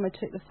at the time I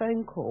took the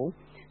phone call,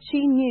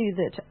 she knew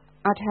that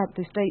I'd had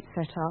this date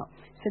set up,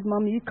 said,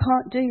 Mum, you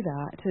can't do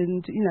that.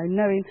 And,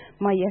 knowing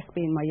my yes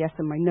being my yes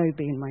and my no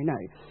being my no.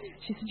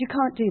 She said, you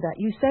can't do that.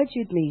 You said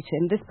you'd meet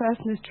him. This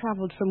person has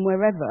travelled from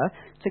wherever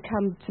to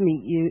come to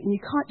meet you, and you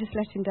can't just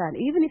let him down.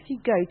 Even if you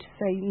go to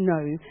say,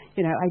 no,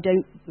 I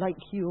don't like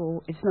you,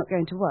 or it's not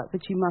going to work,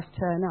 but you must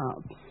turn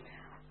up.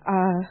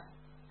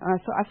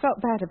 I felt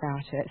bad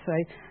about it. So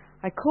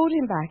I called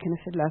him back and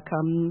I said, look,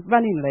 I'm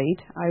running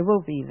late. I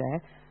will be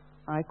there.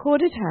 I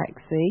called a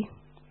taxi.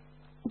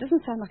 It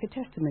doesn't sound like a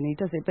testimony,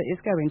 does it? But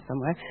it's going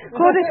somewhere.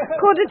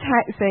 Called a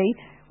taxi,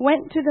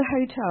 went to the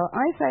hotel.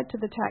 I said to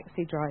the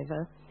taxi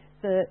driver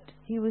that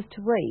he was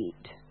to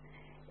wait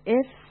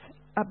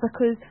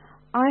because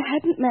I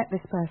hadn't met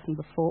this person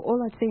before.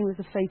 All I'd seen was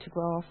a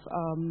photograph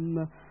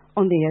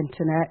on the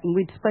internet, and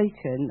we'd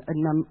spoken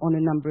on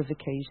a number of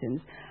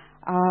occasions.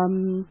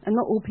 And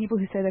not all people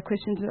who say they're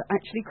Christians are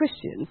actually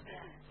Christians.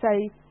 So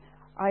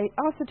I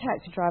asked the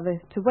taxi driver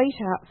to wait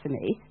out for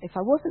me. If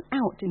I wasn't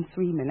out in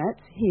 3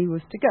 minutes, he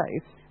was to go.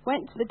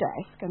 Went to the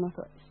desk, and I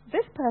thought,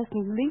 this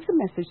person leaves a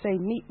message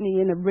saying, meet me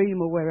in a room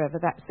or wherever,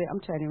 that's it, I'm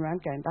turning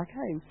around, going back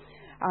home.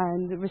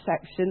 and the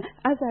reception.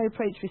 As I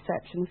approached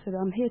reception, I said,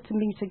 I'm here to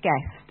meet a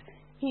guest.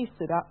 He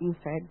stood up and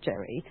said,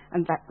 Jerry,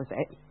 and that was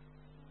it.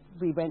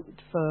 We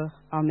went for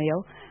our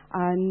meal,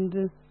 and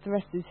the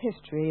rest is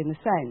history in a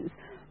sense.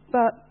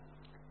 But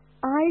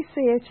I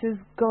see it as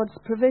God's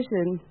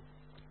provision,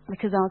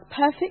 because I was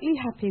perfectly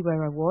happy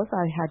where I was.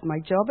 I had my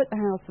job at the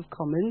House of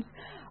Commons.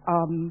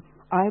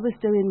 I was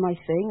doing my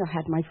thing. I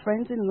had my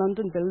friends in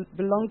London,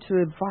 belonged to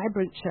a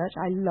vibrant church.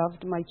 I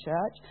loved my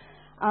church.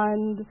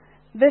 And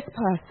this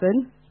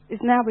person is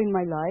now in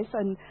my life,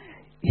 and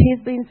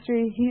he's been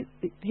through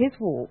his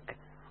walk.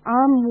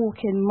 I'm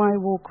walking my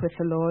walk with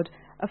the Lord,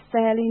 a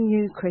fairly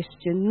new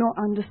Christian, not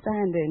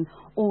understanding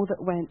all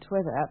that went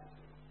with it.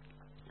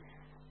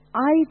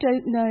 I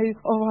don't know,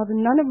 or rather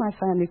none of my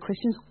family are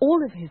Christians,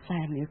 all of his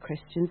family are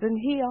Christians, and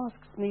he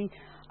asks me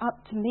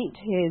up to meet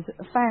his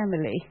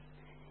family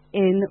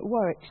in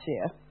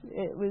Warwickshire.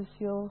 It was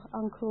your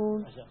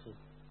uncle...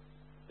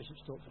 Bishop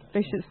Stortford.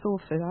 Bishop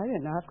Stortford, I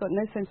don't know. I've got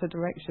no sense of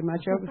direction. My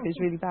geography is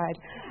really bad.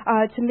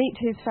 To meet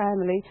his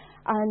family,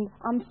 and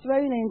I'm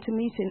thrown into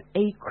meeting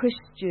a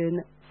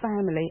Christian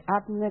family.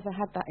 I've never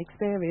had that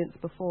experience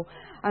before,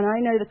 and I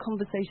know the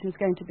conversation is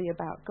going to be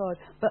about God,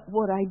 but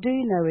what I do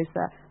know is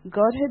that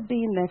God had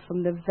been there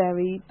from the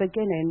very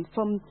beginning,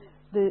 from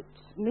the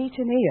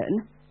meeting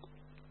Ian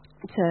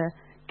to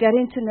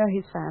getting to know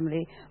his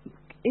family,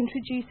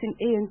 introducing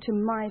Ian to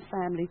my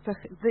family.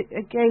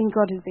 Again,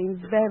 God has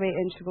been very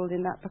integral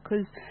in that,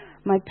 because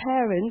my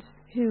parents,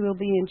 who will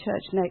be in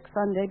church next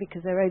Sunday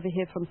because they're over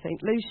here from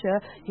St. Lucia,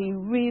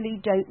 who really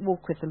don't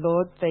walk with the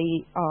Lord.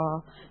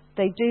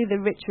 They do the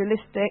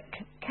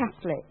ritualistic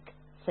Catholic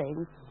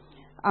thing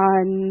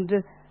and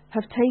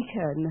have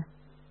taken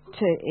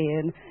to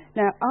Ian.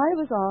 Now, I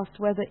was asked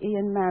whether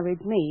Ian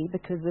married me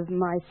because of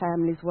my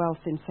family's wealth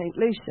in St.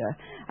 Lucia,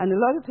 and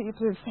a lot of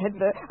people have said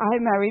that I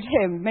married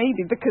him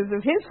maybe because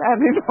of his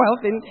family's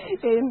wealth in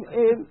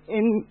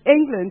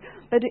England,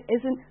 but it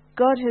isn't.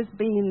 God has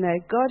been there.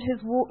 God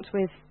has walked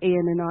with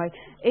Ian and I.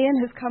 Ian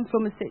has come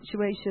from a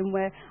situation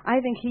where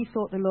I think he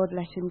thought the Lord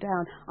let him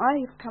down.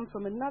 I have come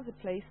from another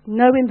place,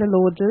 knowing the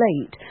Lord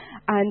late,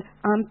 and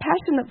I'm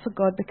passionate for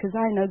God because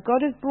I know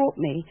God has brought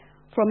me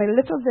from a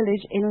little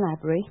village in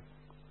Laborie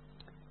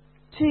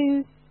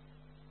to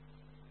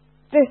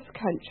this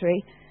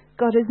country.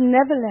 God has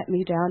never let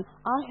me down.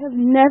 I have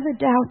never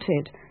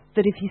doubted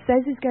that if he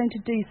says he's going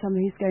to do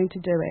something, he's going to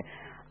do it.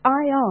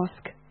 I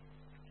ask,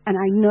 and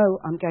I know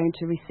I'm going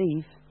to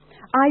receive.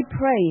 I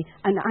pray,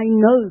 and I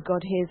know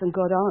God hears and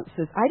God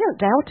answers. I don't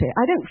doubt it.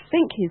 I don't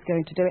think he's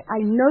going to do it. I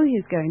know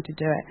he's going to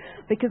do it,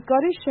 because God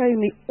has shown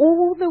me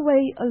all the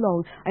way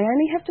along. I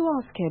only have to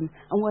ask him,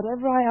 and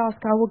whatever I ask,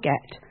 I will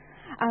get.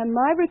 And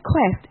my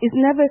request is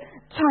never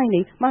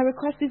tiny. My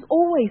request is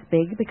always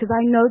big, because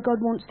I know God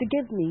wants to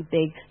give me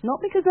big. Not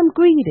because I'm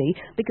greedy,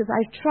 because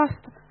I trust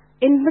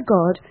in the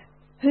God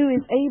who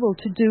is able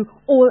to do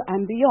all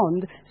and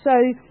beyond. So,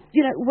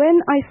 when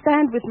I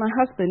stand with my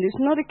husband, it's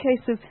not a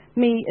case of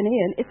me and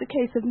Ian. It's a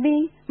case of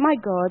me, my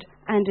God,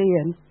 and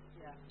Ian.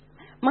 Yeah.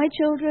 My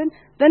children,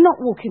 they're not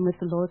walking with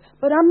the Lord,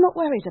 but I'm not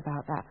worried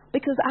about that,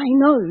 because I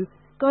know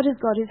God has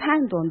got his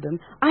hand on them.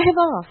 I have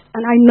asked,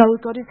 and I know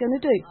God is going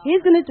to do.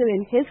 He's going to do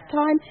in his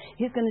time.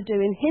 He's going to do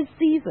in his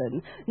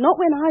season. Not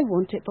when I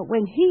want it, but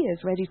when he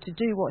is ready to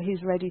do what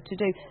he's ready to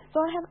do.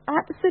 So I have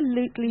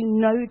absolutely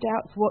no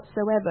doubts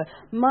whatsoever.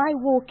 My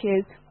walk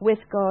is with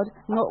God,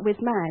 not with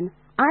man.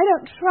 I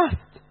don't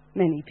trust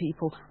many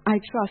people. I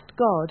trust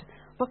God,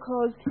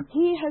 because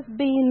he has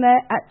been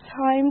there at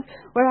times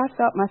where I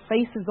felt my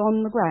face is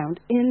on the ground,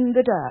 in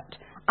the dirt.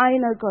 I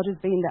know God has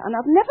been there, and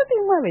I've never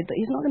been worried that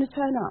he's not going to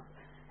turn up.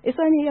 It's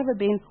only ever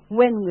been,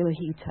 when will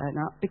he turn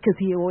up? Because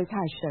he always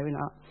has shown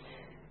up.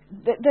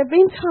 There have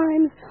been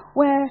times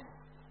where,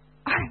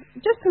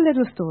 just a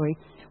little story,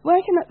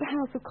 working at the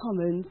House of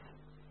Commons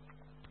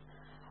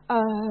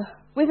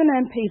with an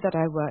MP that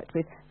I worked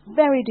with,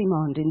 very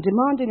demanding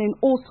in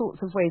all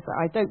sorts of ways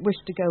that I don't wish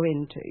to go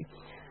into.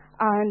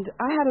 And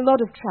I had a lot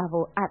of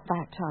travel at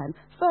that time.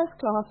 First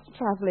class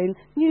travelling,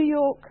 New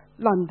York,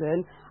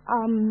 London.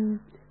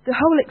 The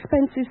whole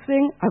expenses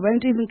thing, I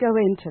won't even go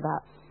into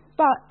that.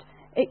 But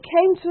it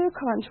came to a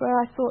crunch where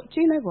I thought,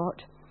 do you know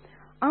what?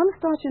 I'm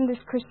starting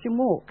this Christian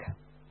walk.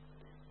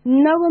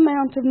 No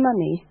amount of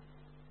money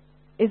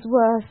is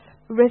worth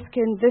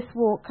risking this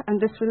walk and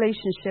this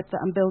relationship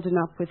that I'm building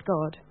up with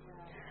God.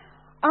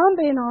 I'm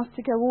being asked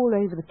to go all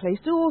over the place,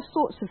 do all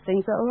sorts of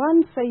things that are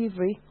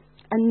unsavoury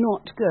and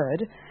not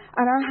good,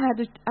 and I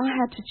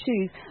had to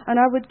choose. And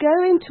I would go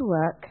into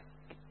work,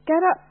 get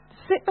up,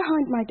 sit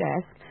behind my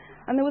desk,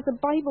 and there was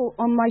a Bible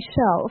on my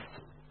shelf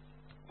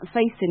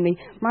facing me.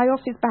 My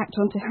office backed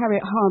onto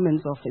Harriet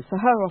Harman's office, so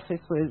her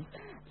office was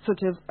sort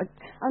of,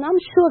 and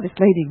I'm sure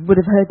this lady would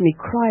have heard me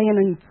crying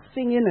and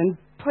singing and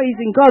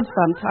praising God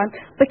sometime,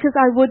 because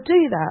I would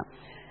do that.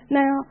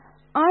 Now,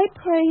 I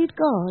prayed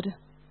God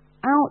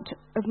out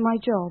of my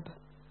job.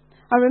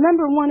 I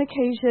remember on one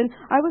occasion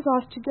I was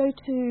asked to go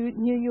to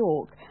New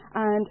York,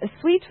 and a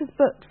suite was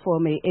booked for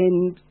me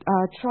in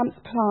Trump's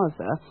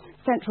Plaza,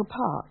 Central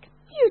Park.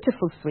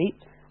 Beautiful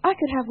suite. I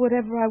could have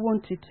whatever I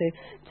wanted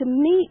to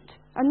meet,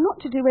 and not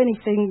to do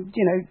anything,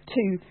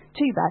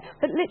 too bad,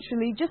 but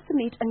literally just to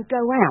meet and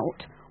go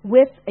out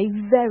with a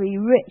very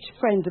rich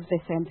friend of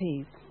this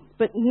MP's,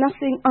 but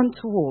nothing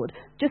untoward,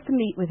 just to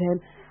meet with him,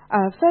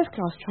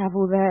 first-class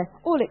travel there,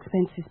 all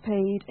expenses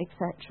paid,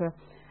 etc.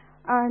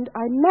 And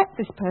I met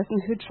this person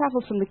who had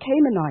travelled from the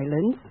Cayman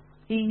Islands.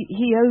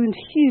 He owned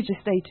a huge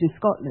estate in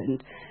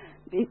Scotland.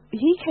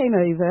 He came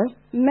over,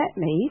 met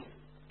me,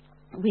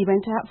 we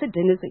went out for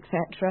dinners,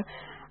 etc.,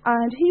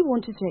 and he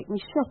wanted to take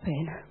me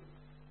shopping.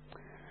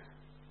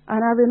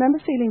 And I remember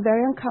feeling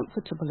very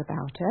uncomfortable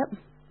about it,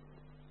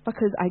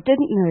 because I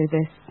didn't know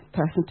this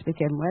person to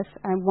begin with,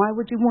 and why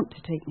would you want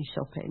to take me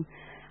shopping?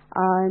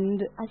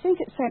 And I think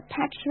it's St.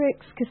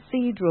 Patrick's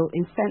Cathedral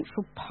in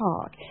Central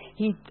Park.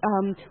 We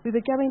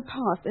were going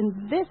past,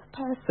 and this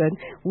person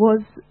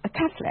was a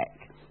Catholic.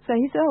 So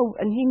he said,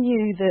 and he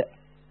knew that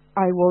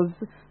I was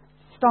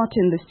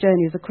starting this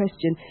journey as a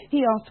Christian.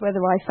 He asked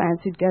whether I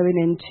fancied going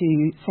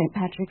into St.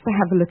 Patrick's to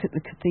have a look at the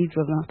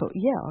cathedral, and I thought,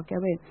 yeah, I'll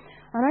go in.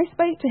 And I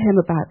spoke to him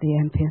about the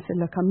MP and said,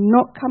 look, I'm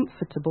not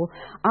comfortable.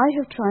 I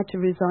have tried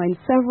to resign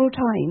several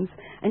times,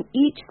 and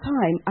each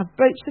time I've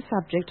broached the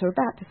subject or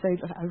about to say,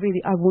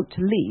 I want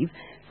to leave.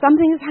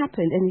 Something has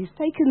happened, and he's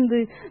taken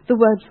the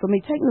words from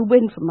me, taken the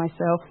wind from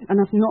myself, and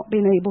I've not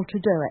been able to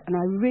do it. And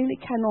I really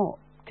cannot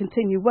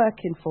continue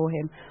working for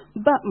him.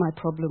 But my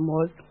problem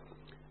was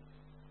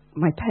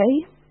my pay.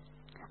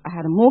 I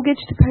had a mortgage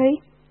to pay.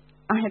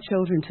 I had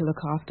children to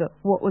look after.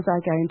 What was I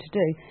going to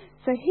do?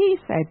 So he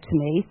said to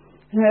me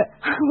that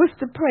I was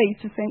to pray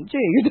to St.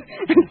 Jude,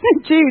 and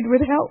St. Jude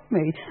would help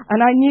me.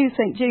 And I knew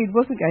St. Jude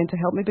wasn't going to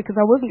help me because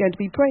I wasn't going to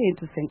be praying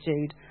to St.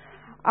 Jude.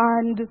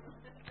 And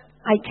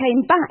I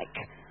came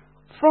back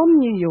from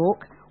New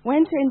York,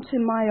 went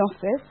into my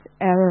office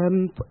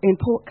in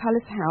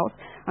Portcullis House,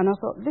 and I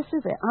thought, this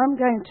is it. I'm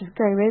going to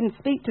go in,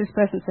 speak to this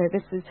person, say,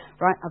 this is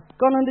right, I've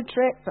gone on the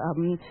trip,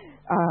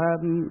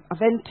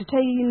 I've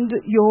entertained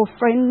your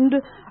friend,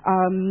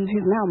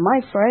 who's now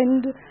my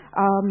friend,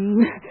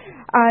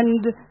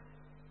 and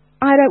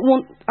I don't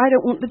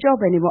want the job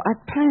anymore.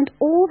 I planned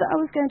all that I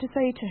was going to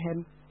say to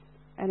him,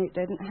 and it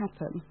didn't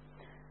happen.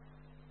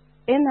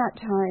 In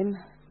that time,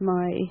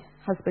 my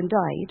husband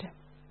died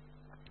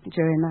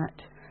during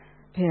that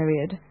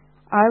period.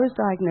 I was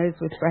diagnosed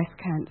with breast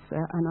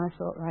cancer, and I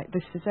thought, right,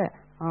 this is it.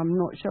 I'm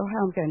not sure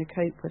how I'm going to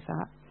cope with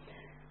that.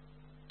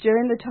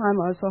 During the time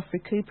I was off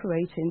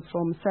recuperating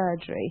from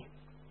surgery,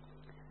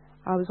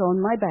 I was on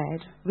my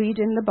bed,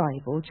 reading the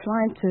Bible,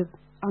 trying to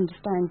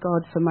understand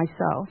God for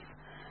myself,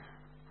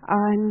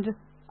 and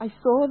I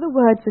saw the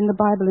words in the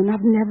Bible, and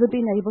I've never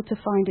been able to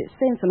find it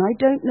since, and I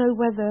don't know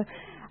whether,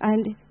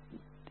 and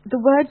the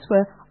words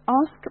were,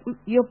 ask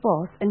your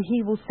boss, and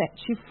he will set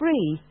you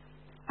free.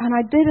 And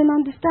I didn't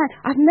understand.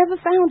 I've never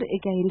found it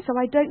again, so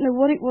I don't know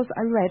what it was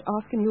I read,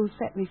 asking you will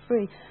set me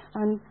free.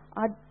 And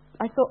I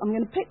thought, I'm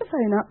going to pick the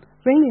phone up,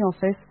 ring the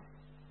office,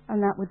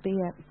 and that would be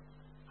it.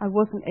 I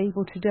wasn't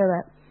able to do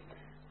it.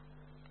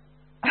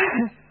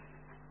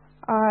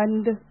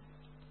 And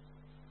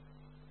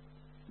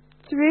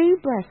through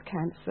breast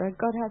cancer,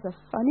 God has a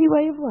funny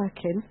way of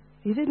working.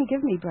 He didn't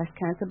give me breast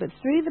cancer, but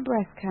through the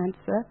breast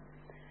cancer,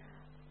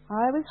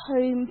 I was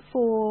home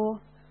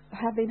for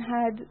having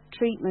had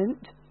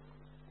treatment.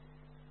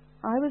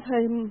 I was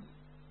home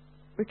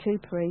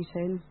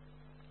recuperating,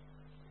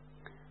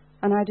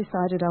 and I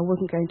decided I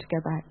wasn't going to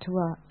go back to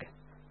work.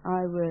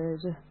 I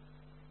would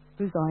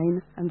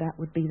resign, and that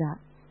would be that.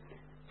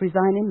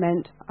 Resigning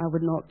meant I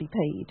would not be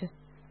paid.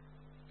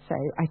 So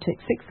I took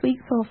 6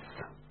 weeks off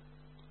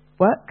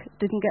work,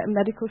 didn't get a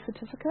medical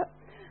certificate.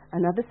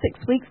 Another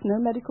 6 weeks, no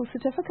medical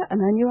certificate,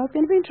 and I knew I was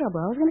going to be in trouble.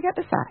 I was going to get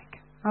the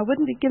sack. I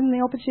wouldn't be given the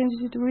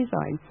opportunity to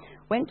resign.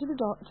 Went to the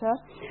doctor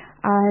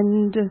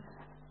and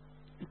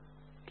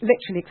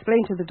literally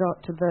explained to the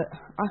doctor that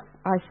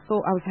I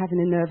thought I was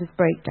having a nervous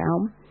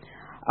breakdown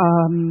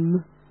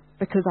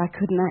because I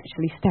couldn't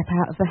actually step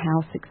out of the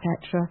house,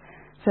 etc.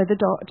 So the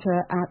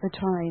doctor at the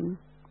time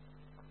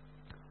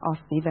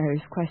asked me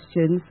various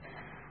questions,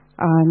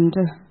 and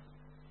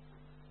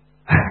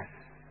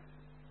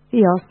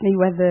he asked me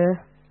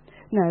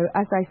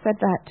as I said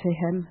that to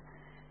him,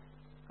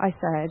 I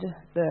said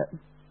that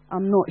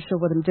I'm not sure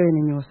what I'm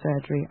doing in your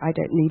surgery. I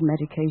don't need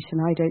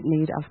medication.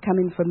 I've come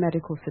in for a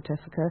medical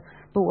certificate,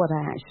 but what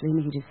I actually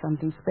need is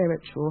something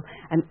spiritual.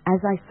 And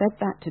as I said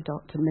that to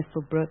Dr.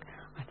 Misselbrook,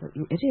 I thought,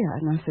 you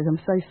idiot. And I said, I'm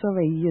so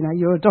sorry,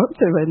 you're a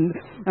doctor and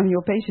I'm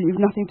your patient.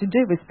 You've nothing to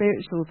do with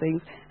spiritual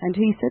things. And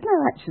he said, no,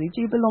 actually,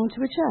 do you belong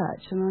to a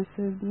church? And I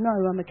said, no,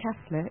 I'm a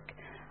Catholic.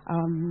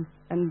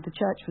 And the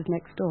church was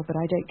next door, but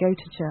I don't go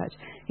to church.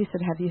 He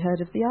said, have you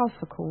heard of the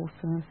Alpha Course?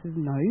 And I said,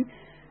 no.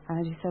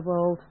 And he said,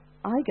 well,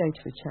 I go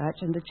to a church,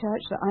 and the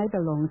church that I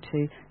belong to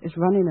is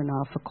running an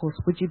Alpha Course.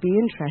 Would you be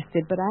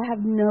interested? But I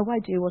have no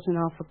idea what an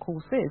Alpha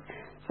Course is.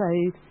 So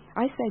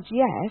I said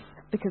yes,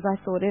 because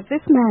I thought if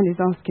this man is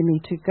asking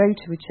me to go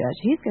to a church,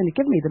 he's going to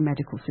give me the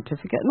medical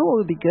certificate, and all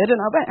will be good, and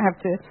I won't have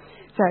to.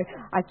 So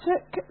I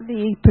took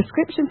the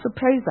prescription for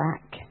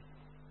Prozac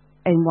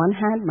in one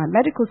hand, my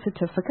medical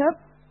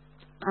certificate,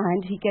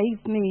 and he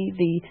gave me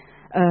the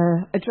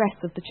address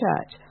of the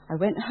church. I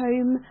went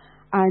home,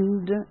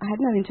 and I had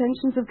no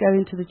intentions of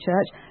going to the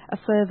church. A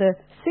further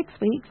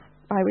 6 weeks,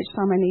 by which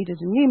time I needed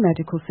a new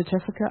medical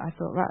certificate. I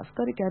thought, right, I've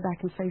got to go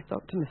back and face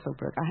Dr.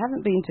 Misselbrook. I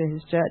haven't been to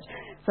his church.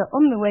 So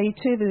on the way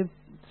to the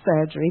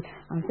surgery,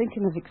 I'm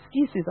thinking of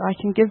excuses I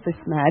can give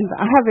this man,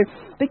 but I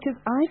haven't, because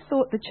I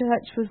thought the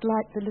church was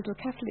like the little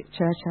Catholic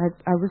church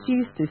I was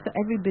used to, so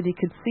everybody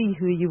could see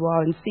who you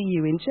are and see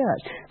you in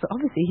church. So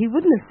obviously he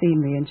wouldn't have seen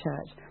me in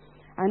church.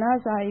 And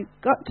as I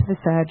got to the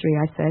surgery,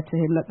 I said to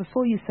him, look,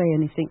 before you say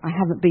anything, I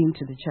haven't been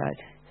to the church.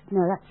 He said,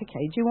 no, that's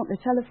okay. Do you want the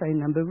telephone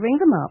number? Ring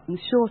them up.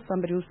 I'm sure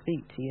somebody will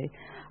speak to you.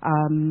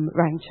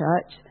 Rang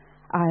church,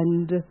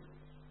 and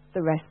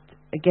the rest,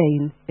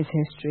 again, is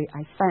history.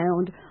 I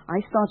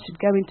started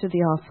going to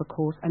the Alpha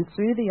course, and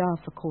through the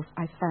Alpha course,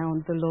 I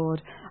found the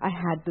Lord. I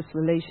had this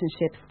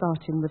relationship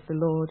starting with the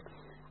Lord.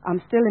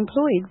 I'm still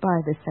employed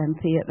by this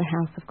MP at the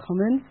House of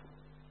Commons,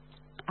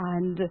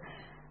 and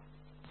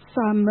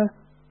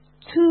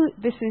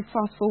this is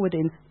fast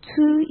forwarding,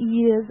 2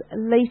 years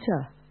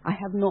later, I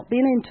have not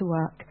been into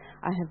work.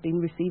 I have been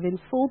receiving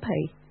full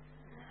pay.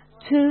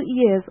 2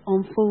 years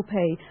on full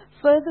pay.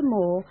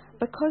 Furthermore,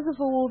 because of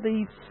all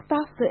the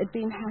stuff that had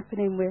been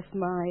happening with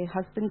my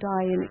husband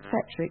dying,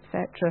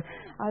 etc.,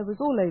 I was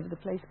all over the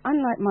place.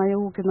 Unlike my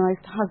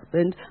organised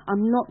husband,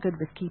 I'm not good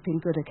with keeping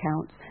good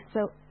accounts.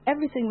 So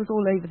everything was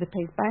all over the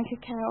place. Bank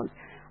accounts,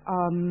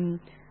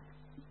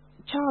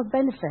 child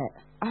benefit.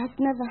 I've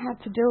never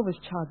had to deal with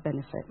child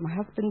benefit. My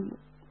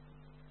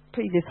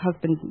previous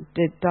husband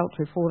dealt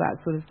with all that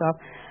sort of stuff.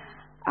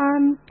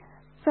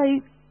 So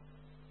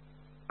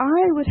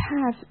I would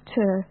have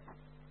to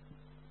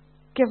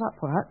give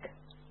up work,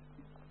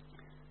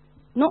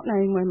 not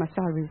knowing where my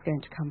salary was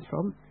going to come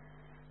from.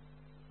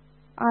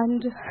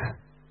 And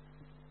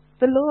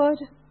the Lord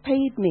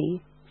paid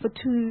me for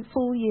 2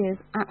 full years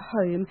at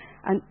home,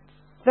 and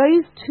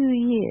those 2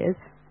 years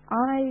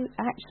I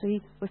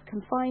actually was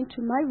confined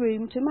to my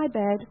room, to my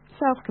bed,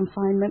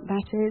 self-confinement,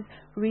 that is,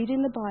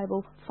 reading the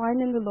Bible,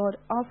 finding the Lord,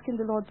 asking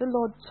the Lord. The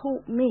Lord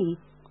taught me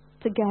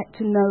to get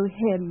to know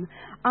Him.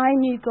 I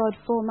knew God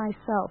for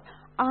myself.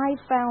 I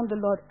found the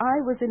Lord. I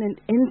was in an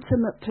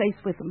intimate place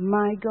with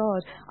my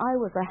God. I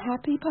was a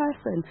happy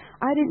person.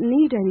 I didn't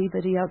need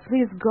anybody else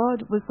because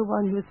God was the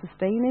one who was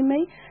sustaining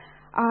me.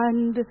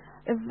 And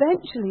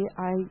eventually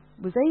I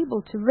was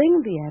able to ring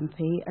the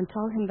MP and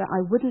tell him that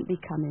I wouldn't be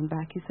coming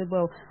back. He said,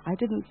 well, I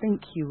didn't think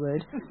you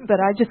would,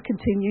 but I just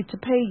continued to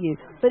pay you.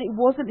 But it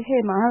wasn't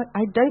him.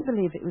 I don't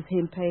believe it was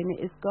him paying.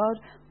 It is God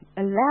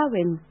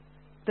allowing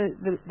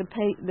the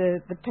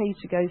pay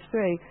to go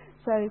through.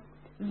 So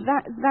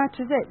that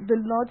is it. The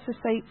Lord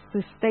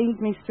sustained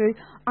me through.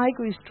 I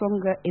grew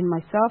stronger in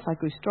myself. I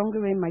grew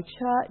stronger in my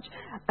church.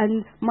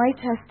 And my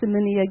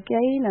testimony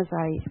again, as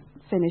I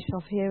finish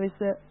off here, is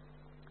that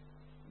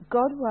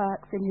God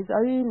works in His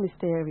own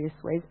mysterious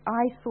ways.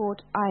 I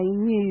thought I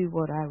knew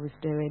what I was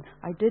doing.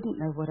 I didn't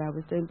know what I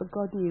was doing, but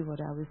God knew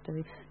what I was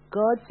doing.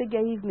 God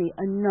forgave me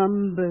a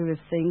number of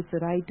things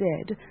that I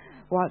did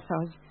whilst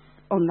I was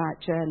on that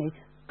journey.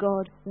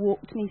 God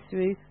walked me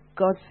through.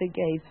 God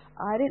forgave.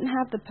 I didn't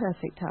have the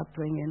perfect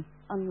upbringing,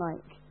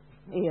 unlike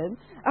Ian.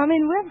 I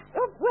mean,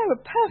 we're a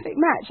perfect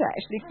match,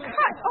 actually.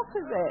 Quite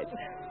opposite.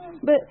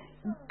 But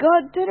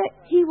God did it.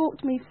 He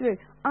walked me through.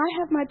 I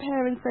have my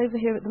parents over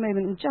here at the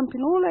moment and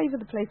jumping all over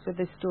the place with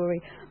this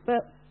story.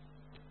 But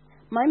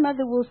my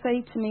mother will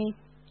say to me,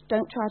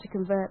 don't try to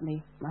convert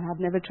me. I have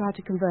never tried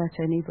to convert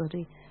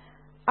anybody.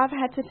 I've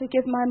had to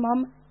forgive my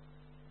mum,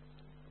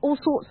 all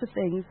sorts of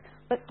things.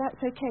 But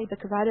that's okay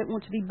because I don't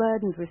want to be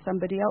burdened with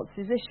somebody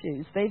else's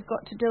issues. They've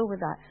got to deal with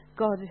that.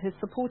 God has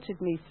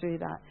supported me through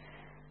that.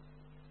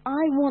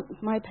 I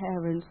want my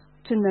parents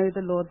to know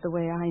the Lord the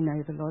way I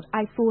know the Lord.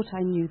 I thought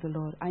I knew the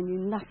Lord. I knew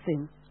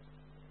nothing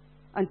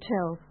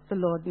until the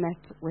Lord met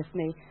with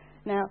me.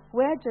 Now,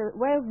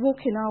 we're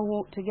walking our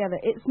walk together.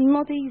 It's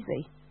not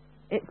easy.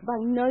 It's by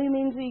no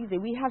means easy.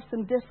 We have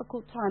some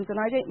difficult times, and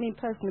I don't mean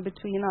personally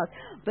between us,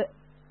 but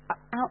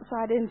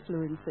outside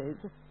influences.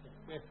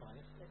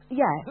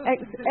 Yeah,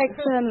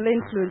 external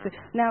influences.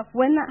 Now,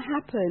 when that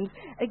happens,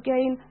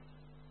 again,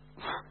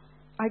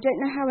 I don't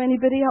know how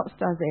anybody else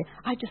does it.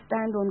 I just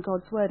stand on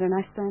God's word, and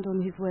I stand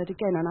on His word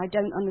again, and I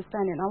don't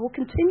understand it. And I will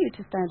continue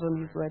to stand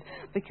on His word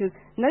because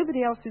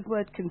nobody else's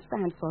word can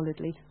stand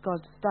solidly.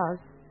 God's does,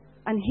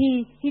 and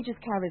He just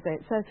carries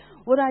it. So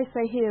what I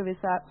say here is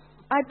that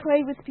I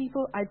pray with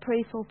people, I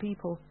pray for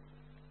people,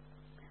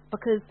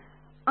 because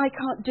I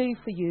can't do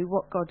for you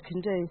what God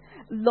can do.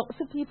 Lots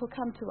of people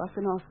come to us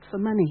and ask for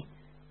money.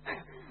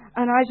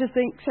 And I just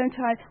think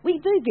sometimes we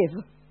do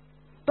give,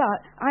 but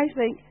I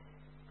think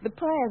the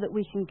prayer that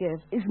we can give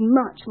is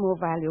much more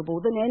valuable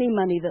than any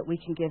money that we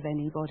can give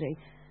anybody.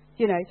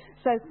 You know,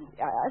 so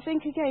I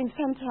think again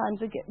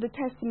sometimes the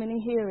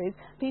testimony here is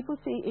people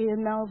see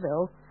Ian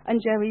Melville and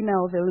Jerry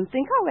Melville and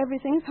think, oh,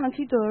 everything's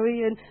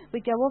hunky-dory and we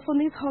go off on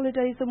these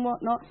holidays and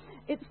whatnot.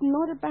 It's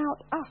not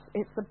about us,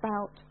 it's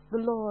about the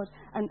Lord.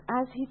 And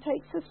as He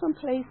takes us from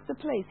place to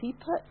place, He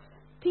puts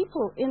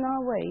people in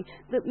our way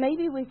that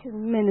maybe we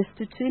can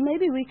minister to,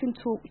 maybe we can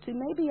talk to,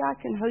 maybe I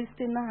can host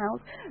in the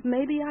house,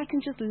 maybe I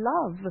can just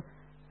love.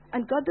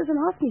 And God doesn't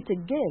ask me to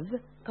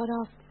give, God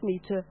asks me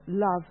to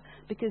love,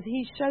 because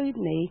He showed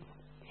me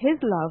His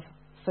love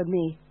for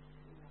me.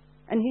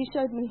 And He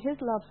showed me His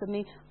love for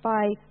me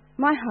by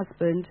my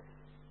husband,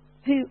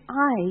 who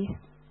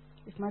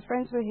if my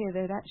friends were here,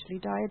 they'd actually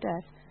die a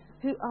death,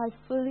 who I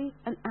fully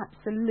and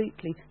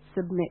absolutely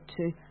submit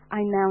to.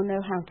 I now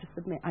know how to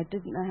submit. I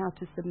didn't know how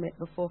to submit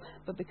before,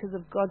 but because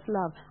of God's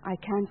love, I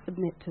can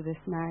submit to this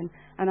man.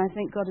 And I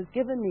think God has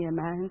given me a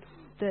man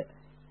that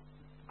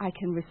I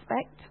can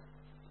respect,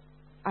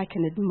 I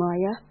can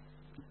admire,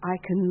 I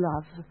can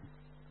love.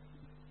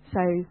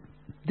 So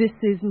this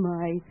is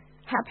my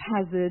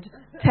haphazard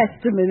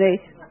testimony,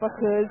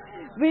 because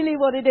really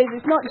what it is,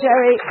 it's not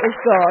Jerry, it's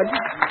God.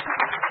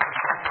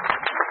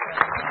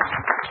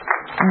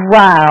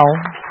 Wow.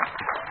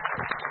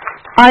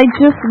 I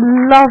just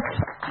love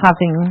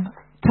having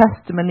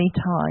testimony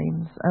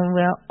times, and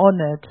we're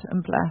honoured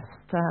and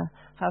blessed to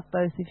have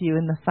both of you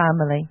in the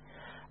family.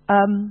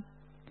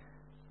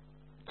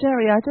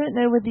 Jerry, I don't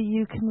know whether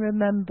you can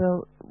remember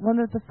one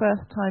of the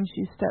first times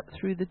you stepped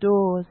through the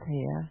doors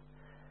here.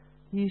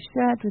 You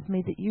shared with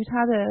me that you'd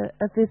had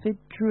a vivid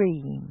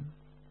dream.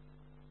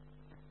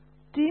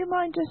 Do you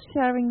mind just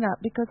sharing that?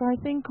 Because I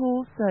think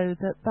also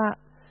that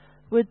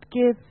would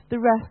give the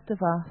rest of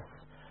us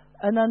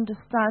an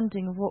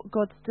understanding of what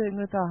God's doing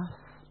with us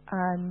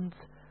and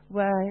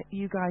where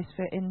you guys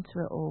fit into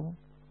it all.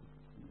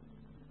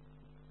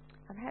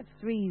 I've had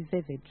 3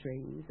 vivid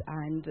dreams,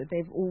 and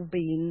they've all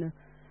been,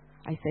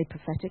 I say,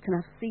 prophetic, and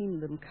I've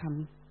seen them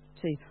come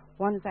to.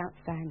 One's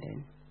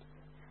outstanding.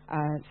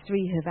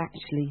 3 have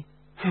actually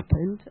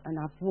happened, and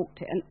I've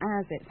walked it, and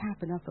as it's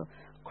happened, I thought,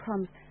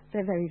 crumbs,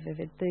 they're very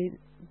vivid. The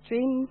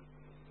dream,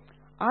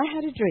 I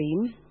had a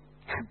dream.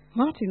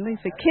 Martin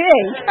Luther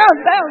King,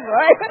 calm down,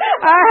 boy.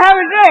 I have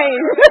a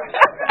dream.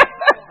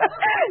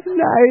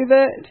 No,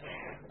 that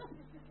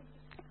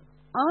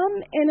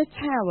I'm in a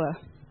tower.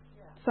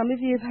 Some of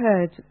you have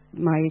heard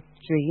my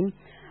dream.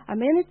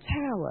 I'm in a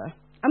tower.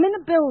 I'm in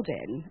a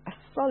building, a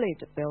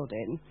solid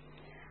building.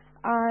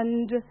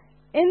 And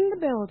in the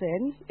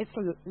building, it's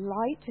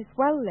light, it's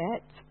well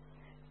lit.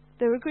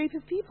 There are a group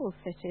of people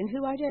sitting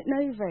who I don't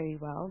know very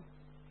well.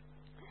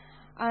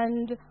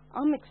 And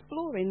I'm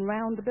exploring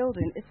round the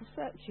building. It's a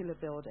circular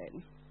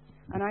building.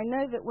 And I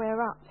know that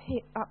we're up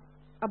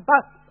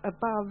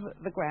above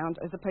the ground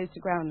as opposed to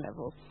ground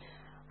level.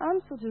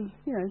 I'm sort of,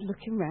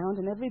 looking round,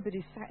 and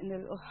everybody's sat in their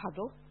little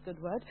huddle, good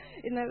word,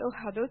 in their little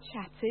huddle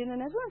chatting,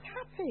 and everyone's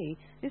happy.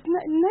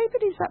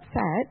 Nobody's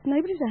upset,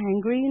 nobody's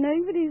angry,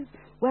 nobody's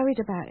worried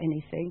about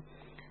anything.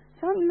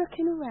 So I'm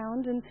looking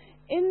around, and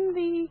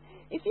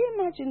if you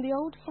imagine the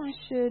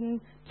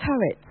old-fashioned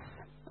turrets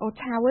or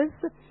towers,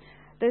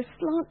 there's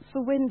slants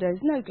for windows,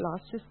 no glass,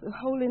 just a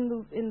hole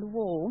in the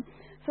wall.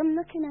 So I'm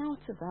looking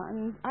out of that,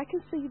 and I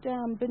can see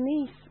down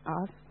beneath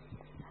us,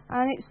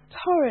 and it's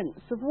torrents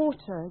of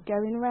water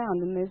going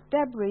around, and there's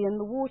debris in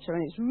the water,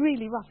 and it's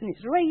really rough, and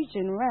it's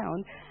raging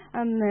around,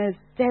 and there's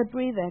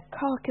debris, there are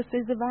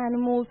carcasses of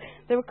animals,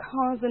 there are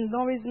cars and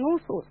lorries and all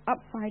sorts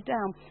upside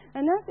down.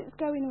 And as it's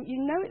going,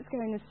 it's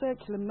going in a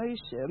circular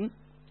motion,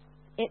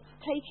 it's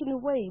taking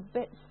away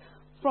bits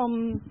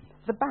from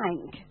the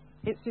bank.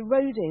 It's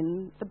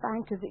eroding the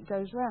bank as it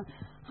goes round.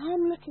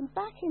 I'm looking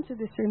back into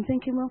this room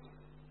thinking, well,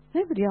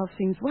 nobody else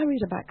seems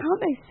worried about it.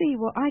 Can't they see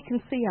what I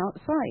can see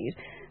outside?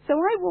 So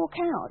I walk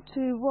out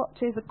to what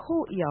is a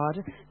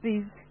courtyard,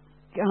 these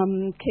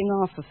King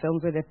Arthur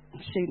films where they're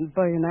shooting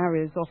bow and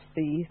arrows off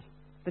the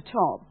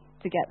top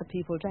to get the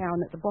people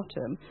down at the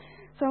bottom.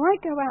 So I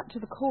go out to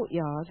the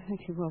courtyard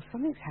thinking, well,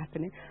 something's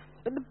happening.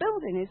 But the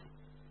building is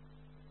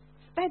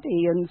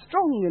steady and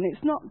strong, and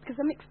it's not, because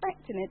I'm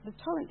expecting it. The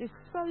torrent is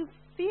so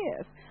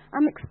fierce.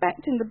 I'm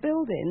expecting the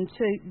building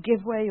to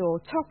give way or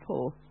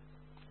topple.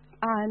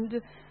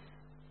 And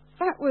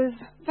that's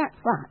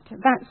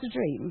the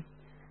dream.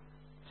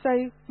 So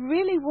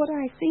really what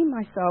I see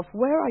myself,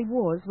 where I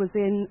was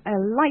in a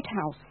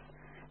lighthouse.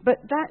 But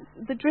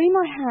the dream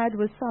I had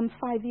was some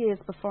 5 years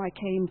before I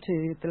came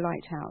to the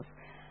lighthouse.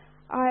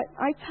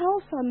 I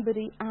tell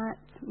somebody at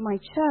my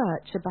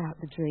church about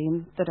the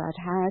dream that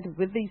I'd had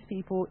with these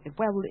people, a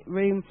well-lit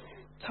room,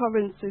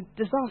 torrents of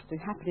disaster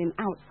happening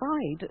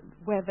outside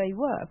where they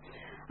were.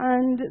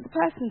 And the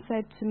person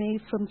said to me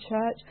from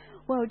church,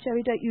 well,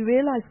 Jerry, don't you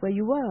realise where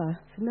you were? I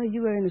said, no,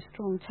 you were in a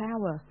strong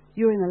tower.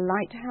 You were in a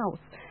lighthouse.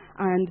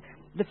 And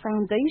the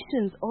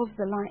foundations of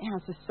the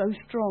lighthouse are so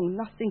strong,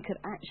 nothing could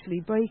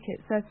actually break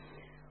it. So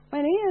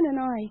when Ian and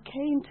I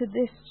came to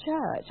this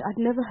church, I'd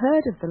never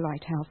heard of the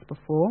lighthouse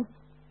before.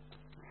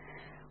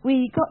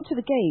 We got to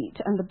the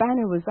gate and the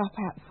banner was up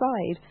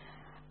outside.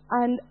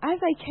 And as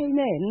I came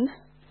in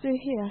through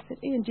here, I said,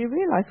 Ian, do you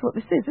realise what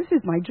this is? This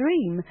is my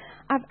dream.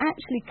 I've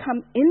actually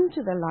come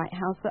into the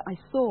lighthouse that I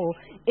saw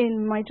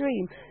in my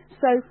dream.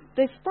 So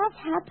there's stuff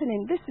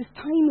happening. This is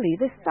timely.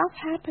 There's stuff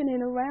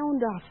happening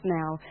around us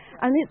now.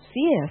 And it's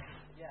fierce.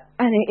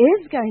 And it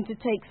is going to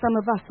take some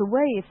of us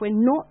away if we're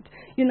not,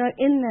 in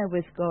there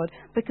with God,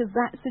 because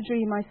that's the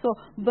dream I saw.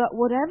 But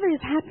whatever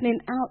is happening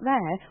out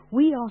there,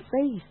 we are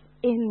safe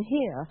in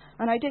here.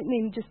 And I don't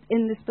mean just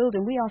in this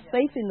building. We are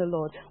safe in the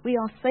Lord. We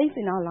are safe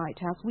in our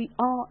lighthouse. We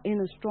are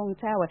in a strong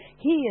tower.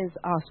 He is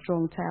our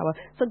strong tower.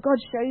 So God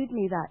showed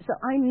me that. So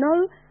I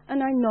know,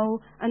 and I know,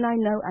 and I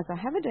know, as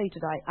I have a day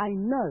today, I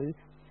know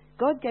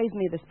God gave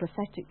me this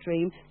prophetic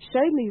dream,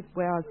 showed me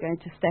where I was going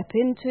to step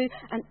into,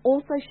 and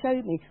also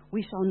showed me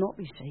we shall not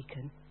be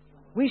shaken.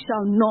 We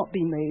shall not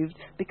be moved,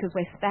 because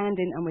we're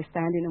standing and we're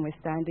standing and we're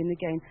standing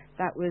again.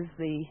 That was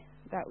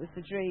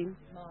the dream.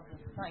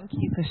 Thank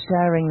you for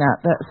sharing that.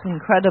 That's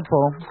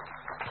incredible.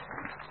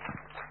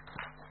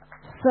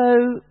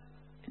 So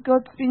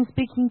God's been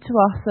speaking to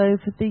us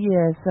over the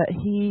years that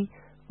He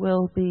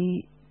will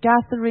be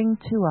gathering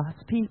to us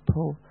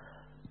people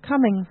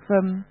coming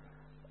from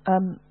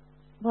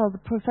the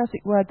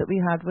prophetic word that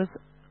we had was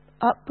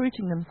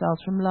uprooting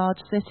themselves from large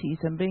cities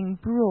and being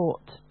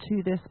brought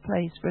to this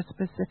place for a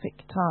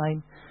specific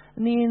time.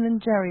 And Ian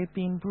and Jerry have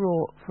been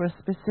brought for a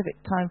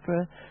specific time, for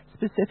a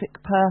specific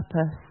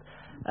purpose.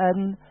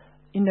 And,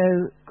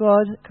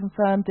 God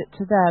confirmed it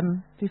to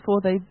them before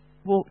they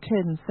walked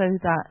in, so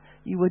that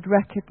you would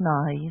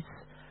recognise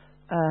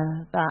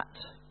that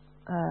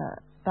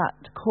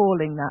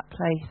calling, that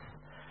place.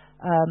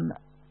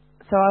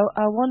 So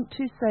I want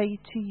to say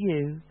to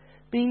you,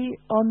 be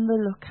on the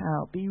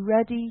lookout, be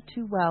ready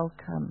to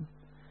welcome,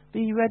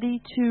 be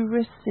ready to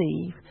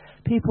receive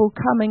people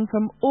coming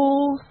from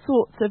all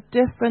sorts of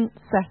different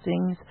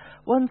settings,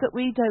 ones that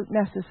we don't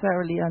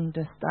necessarily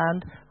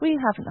understand. We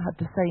haven't had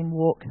the same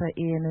walk that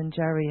Ian and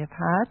Jerry have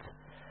had.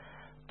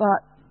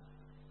 But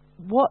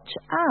watch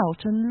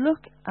out and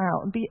look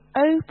out and be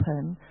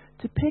open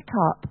to pick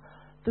up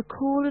the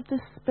call of the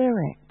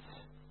Spirit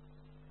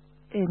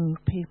in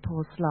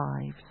people's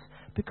lives,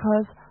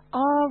 because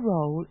our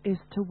role is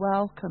to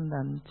welcome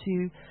them,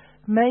 to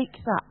make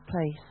that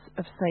place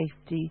of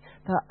safety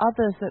that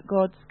others that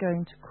God's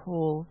going to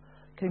call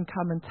can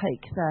come and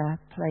take their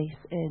place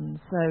in.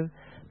 So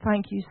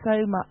thank you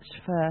so much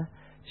for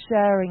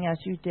sharing as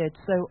you did,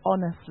 so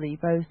honestly,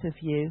 both of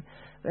you.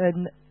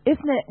 And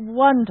isn't it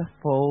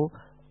wonderful,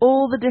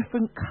 all the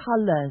different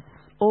colours,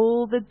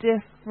 all the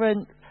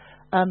different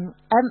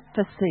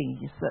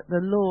emphases that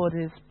the Lord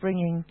is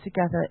bringing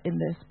together in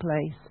this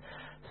place.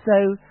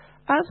 So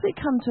as we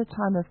come to a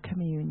time of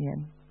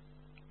communion,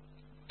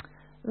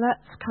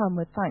 let's come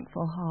with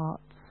thankful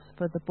hearts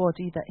for the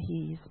body that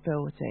He's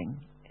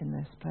building in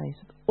this place,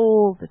 with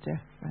all the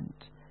different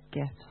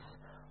gifts,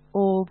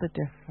 all the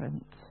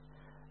different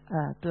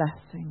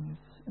blessings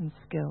and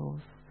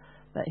skills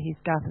that He's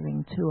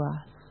gathering to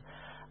us.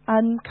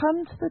 And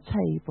come to the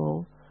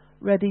table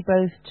ready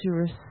both to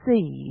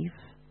receive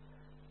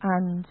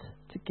and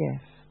to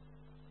give.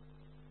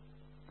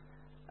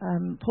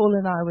 Paul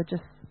and I were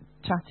just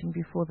chatting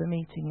before the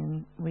meeting,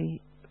 and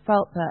we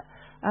felt that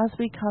as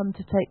we come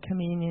to take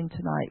communion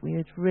tonight, we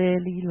would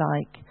really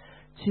like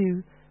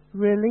to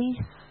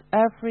release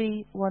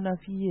every one of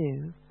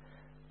you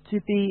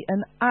to be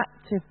an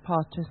active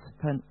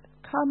participant.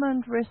 Come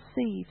and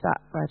receive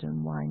that bread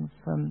and wine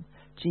from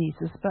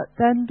Jesus, but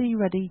then be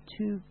ready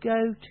to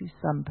go to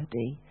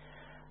somebody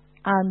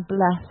and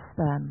bless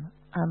them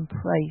and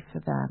pray for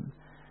them.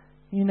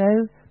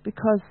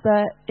 Because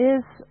there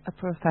is a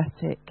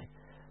prophetic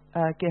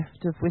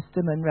gift of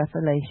wisdom and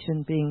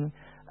revelation being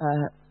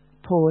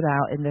poured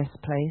out in this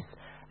place,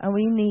 and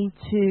we need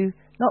to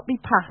not be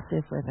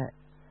passive with it,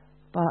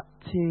 but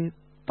to,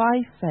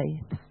 by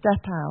faith,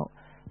 step out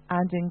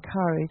and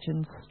encourage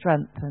and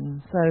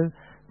strengthen. So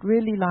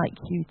really like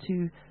you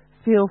to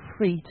feel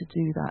free to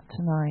do that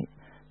tonight.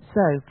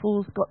 So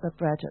Paul's got the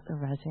bread at the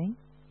ready.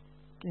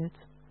 Good.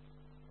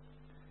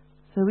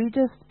 So we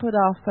just put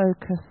our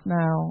focus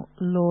now,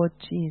 Lord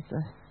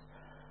Jesus,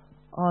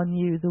 on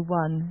you, the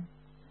one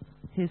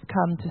who's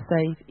come to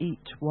save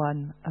each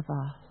one of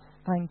us.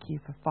 Thank you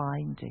for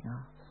finding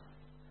us.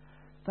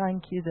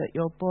 Thank you that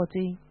your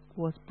body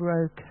was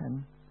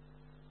broken.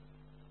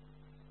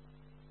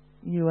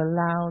 You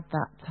allowed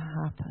that to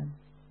happen.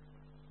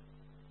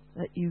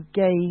 That you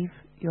gave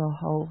your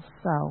whole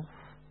self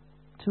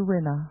to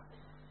win us.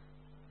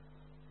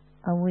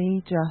 And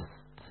we just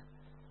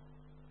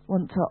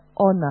want to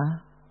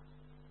honour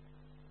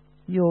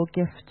your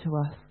gift to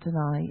us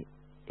tonight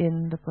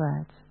in the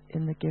bread,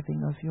 in the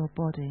giving of your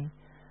body.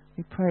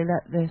 We pray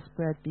let this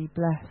bread be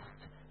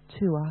blessed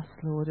to us,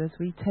 Lord, as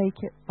we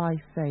take it by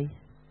faith.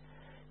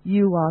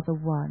 You are the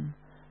one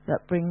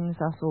that brings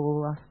us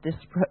all, us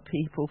disparate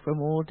people from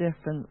all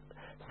different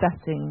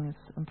settings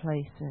and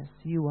places.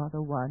 You are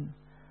the one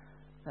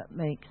that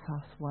makes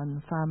us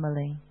one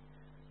family.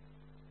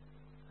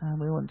 And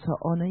we want to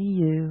honour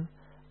you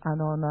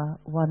and honour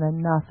one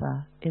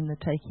another in the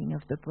taking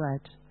of the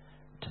bread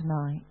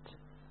tonight.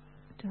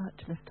 Would you like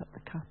to lift up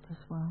the cup as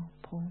well,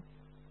 Paul?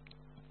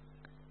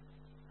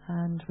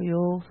 And we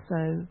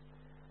also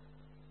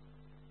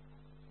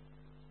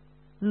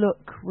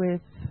look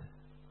with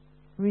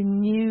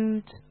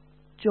renewed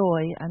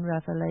joy and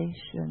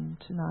revelation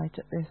tonight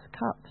at this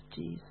cup,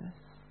 Jesus,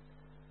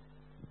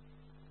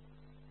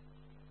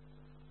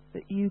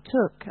 that you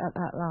took at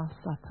that Last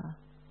Supper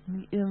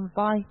and you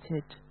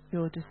invited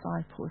your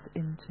disciples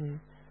into,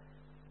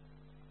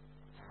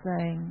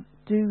 saying,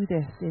 do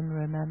this in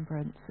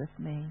remembrance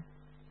of me.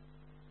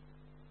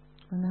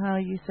 And how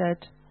you said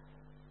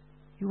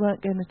you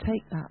weren't going to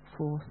take that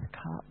fourth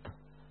cup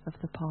of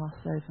the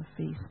Passover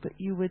feast, but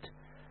you would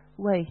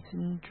wait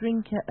and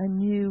drink it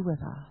anew with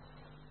us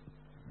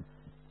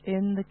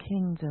in the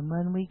kingdom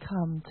when we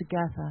come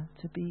together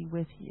to be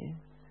with you.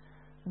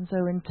 And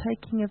so in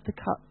taking of the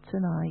cup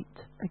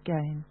tonight,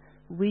 again,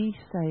 we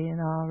say in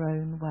our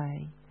own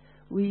way,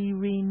 we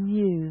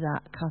renew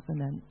that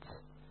covenant,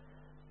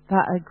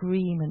 that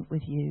agreement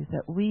with you,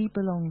 that we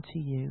belong to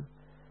you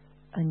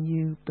and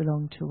you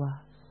belong to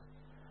us.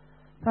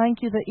 Thank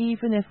you that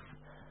even if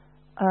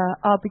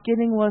our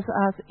beginning was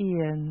as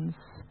Ian's,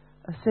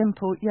 a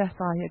simple, yes,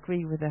 I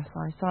agree with this,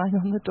 I sign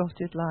on the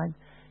dotted line,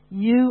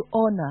 you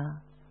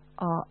honour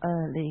our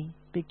early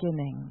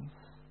beginnings,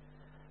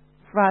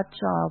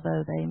 fragile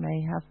though they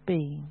may have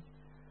been,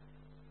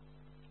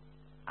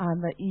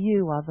 and that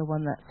you are the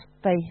one that's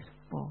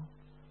faithful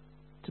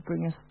to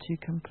bring us to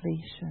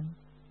completion.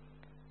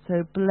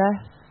 So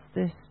bless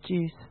this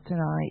juice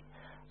tonight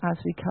as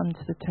we come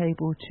to the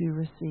table to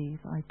receive,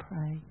 I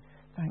pray.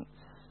 Thanks,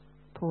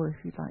 Paul,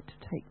 if you'd like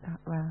to take that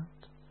round.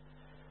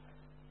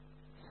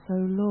 So,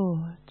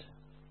 Lord,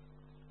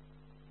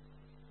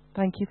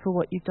 thank you for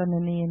what you've done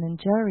in Ian and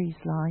Jerry's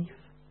life.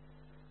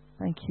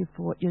 Thank you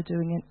for what you're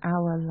doing in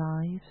our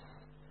lives.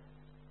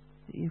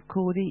 That you've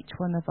called each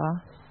one of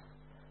us,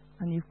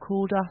 and you've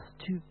called us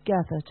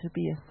together to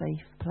be a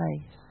safe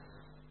place.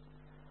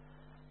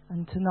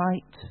 And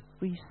tonight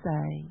we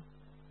say,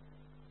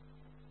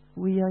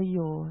 we are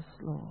yours,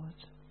 Lord.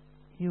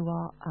 You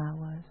are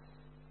ours.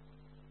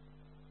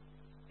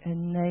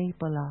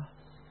 Enable us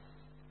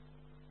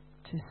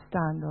to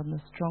stand on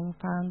the strong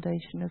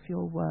foundation of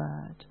your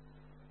word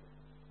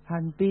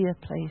and be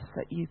a place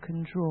that you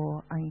can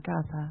draw and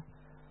gather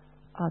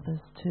others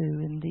to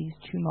in these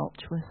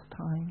tumultuous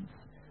times.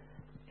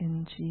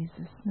 In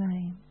Jesus'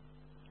 name.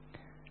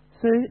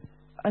 So,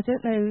 I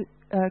don't know,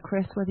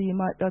 Chris, whether you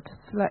might be able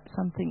to select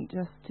something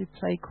just to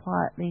play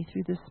quietly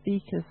through the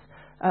speakers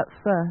at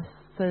first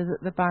so that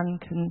the band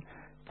can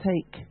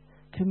take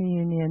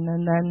communion,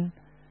 and then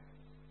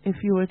if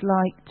you would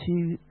like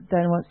to,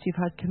 then once you've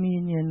had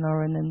communion,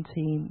 Lauren and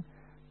team,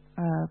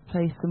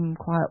 play some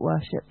quiet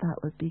worship, that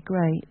would be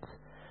great.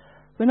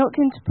 We're not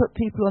going to put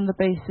people on the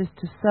basis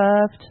to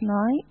serve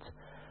tonight,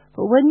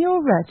 but when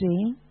you're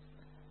ready,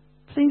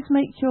 please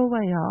make your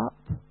way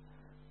up.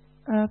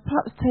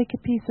 Perhaps take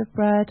a piece of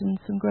bread and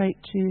some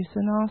grape juice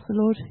and ask the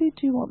Lord, who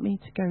do you want me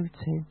to go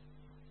to?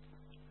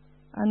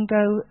 And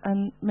go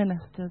and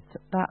minister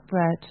that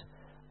bread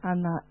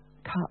and that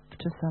cup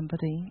to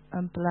somebody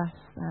and bless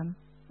them.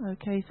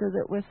 Okay, so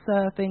that we're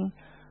serving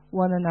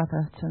one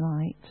another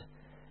tonight.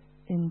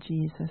 In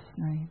Jesus'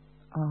 name.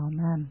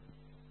 Amen.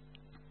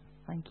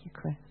 Thank you,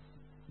 Chris.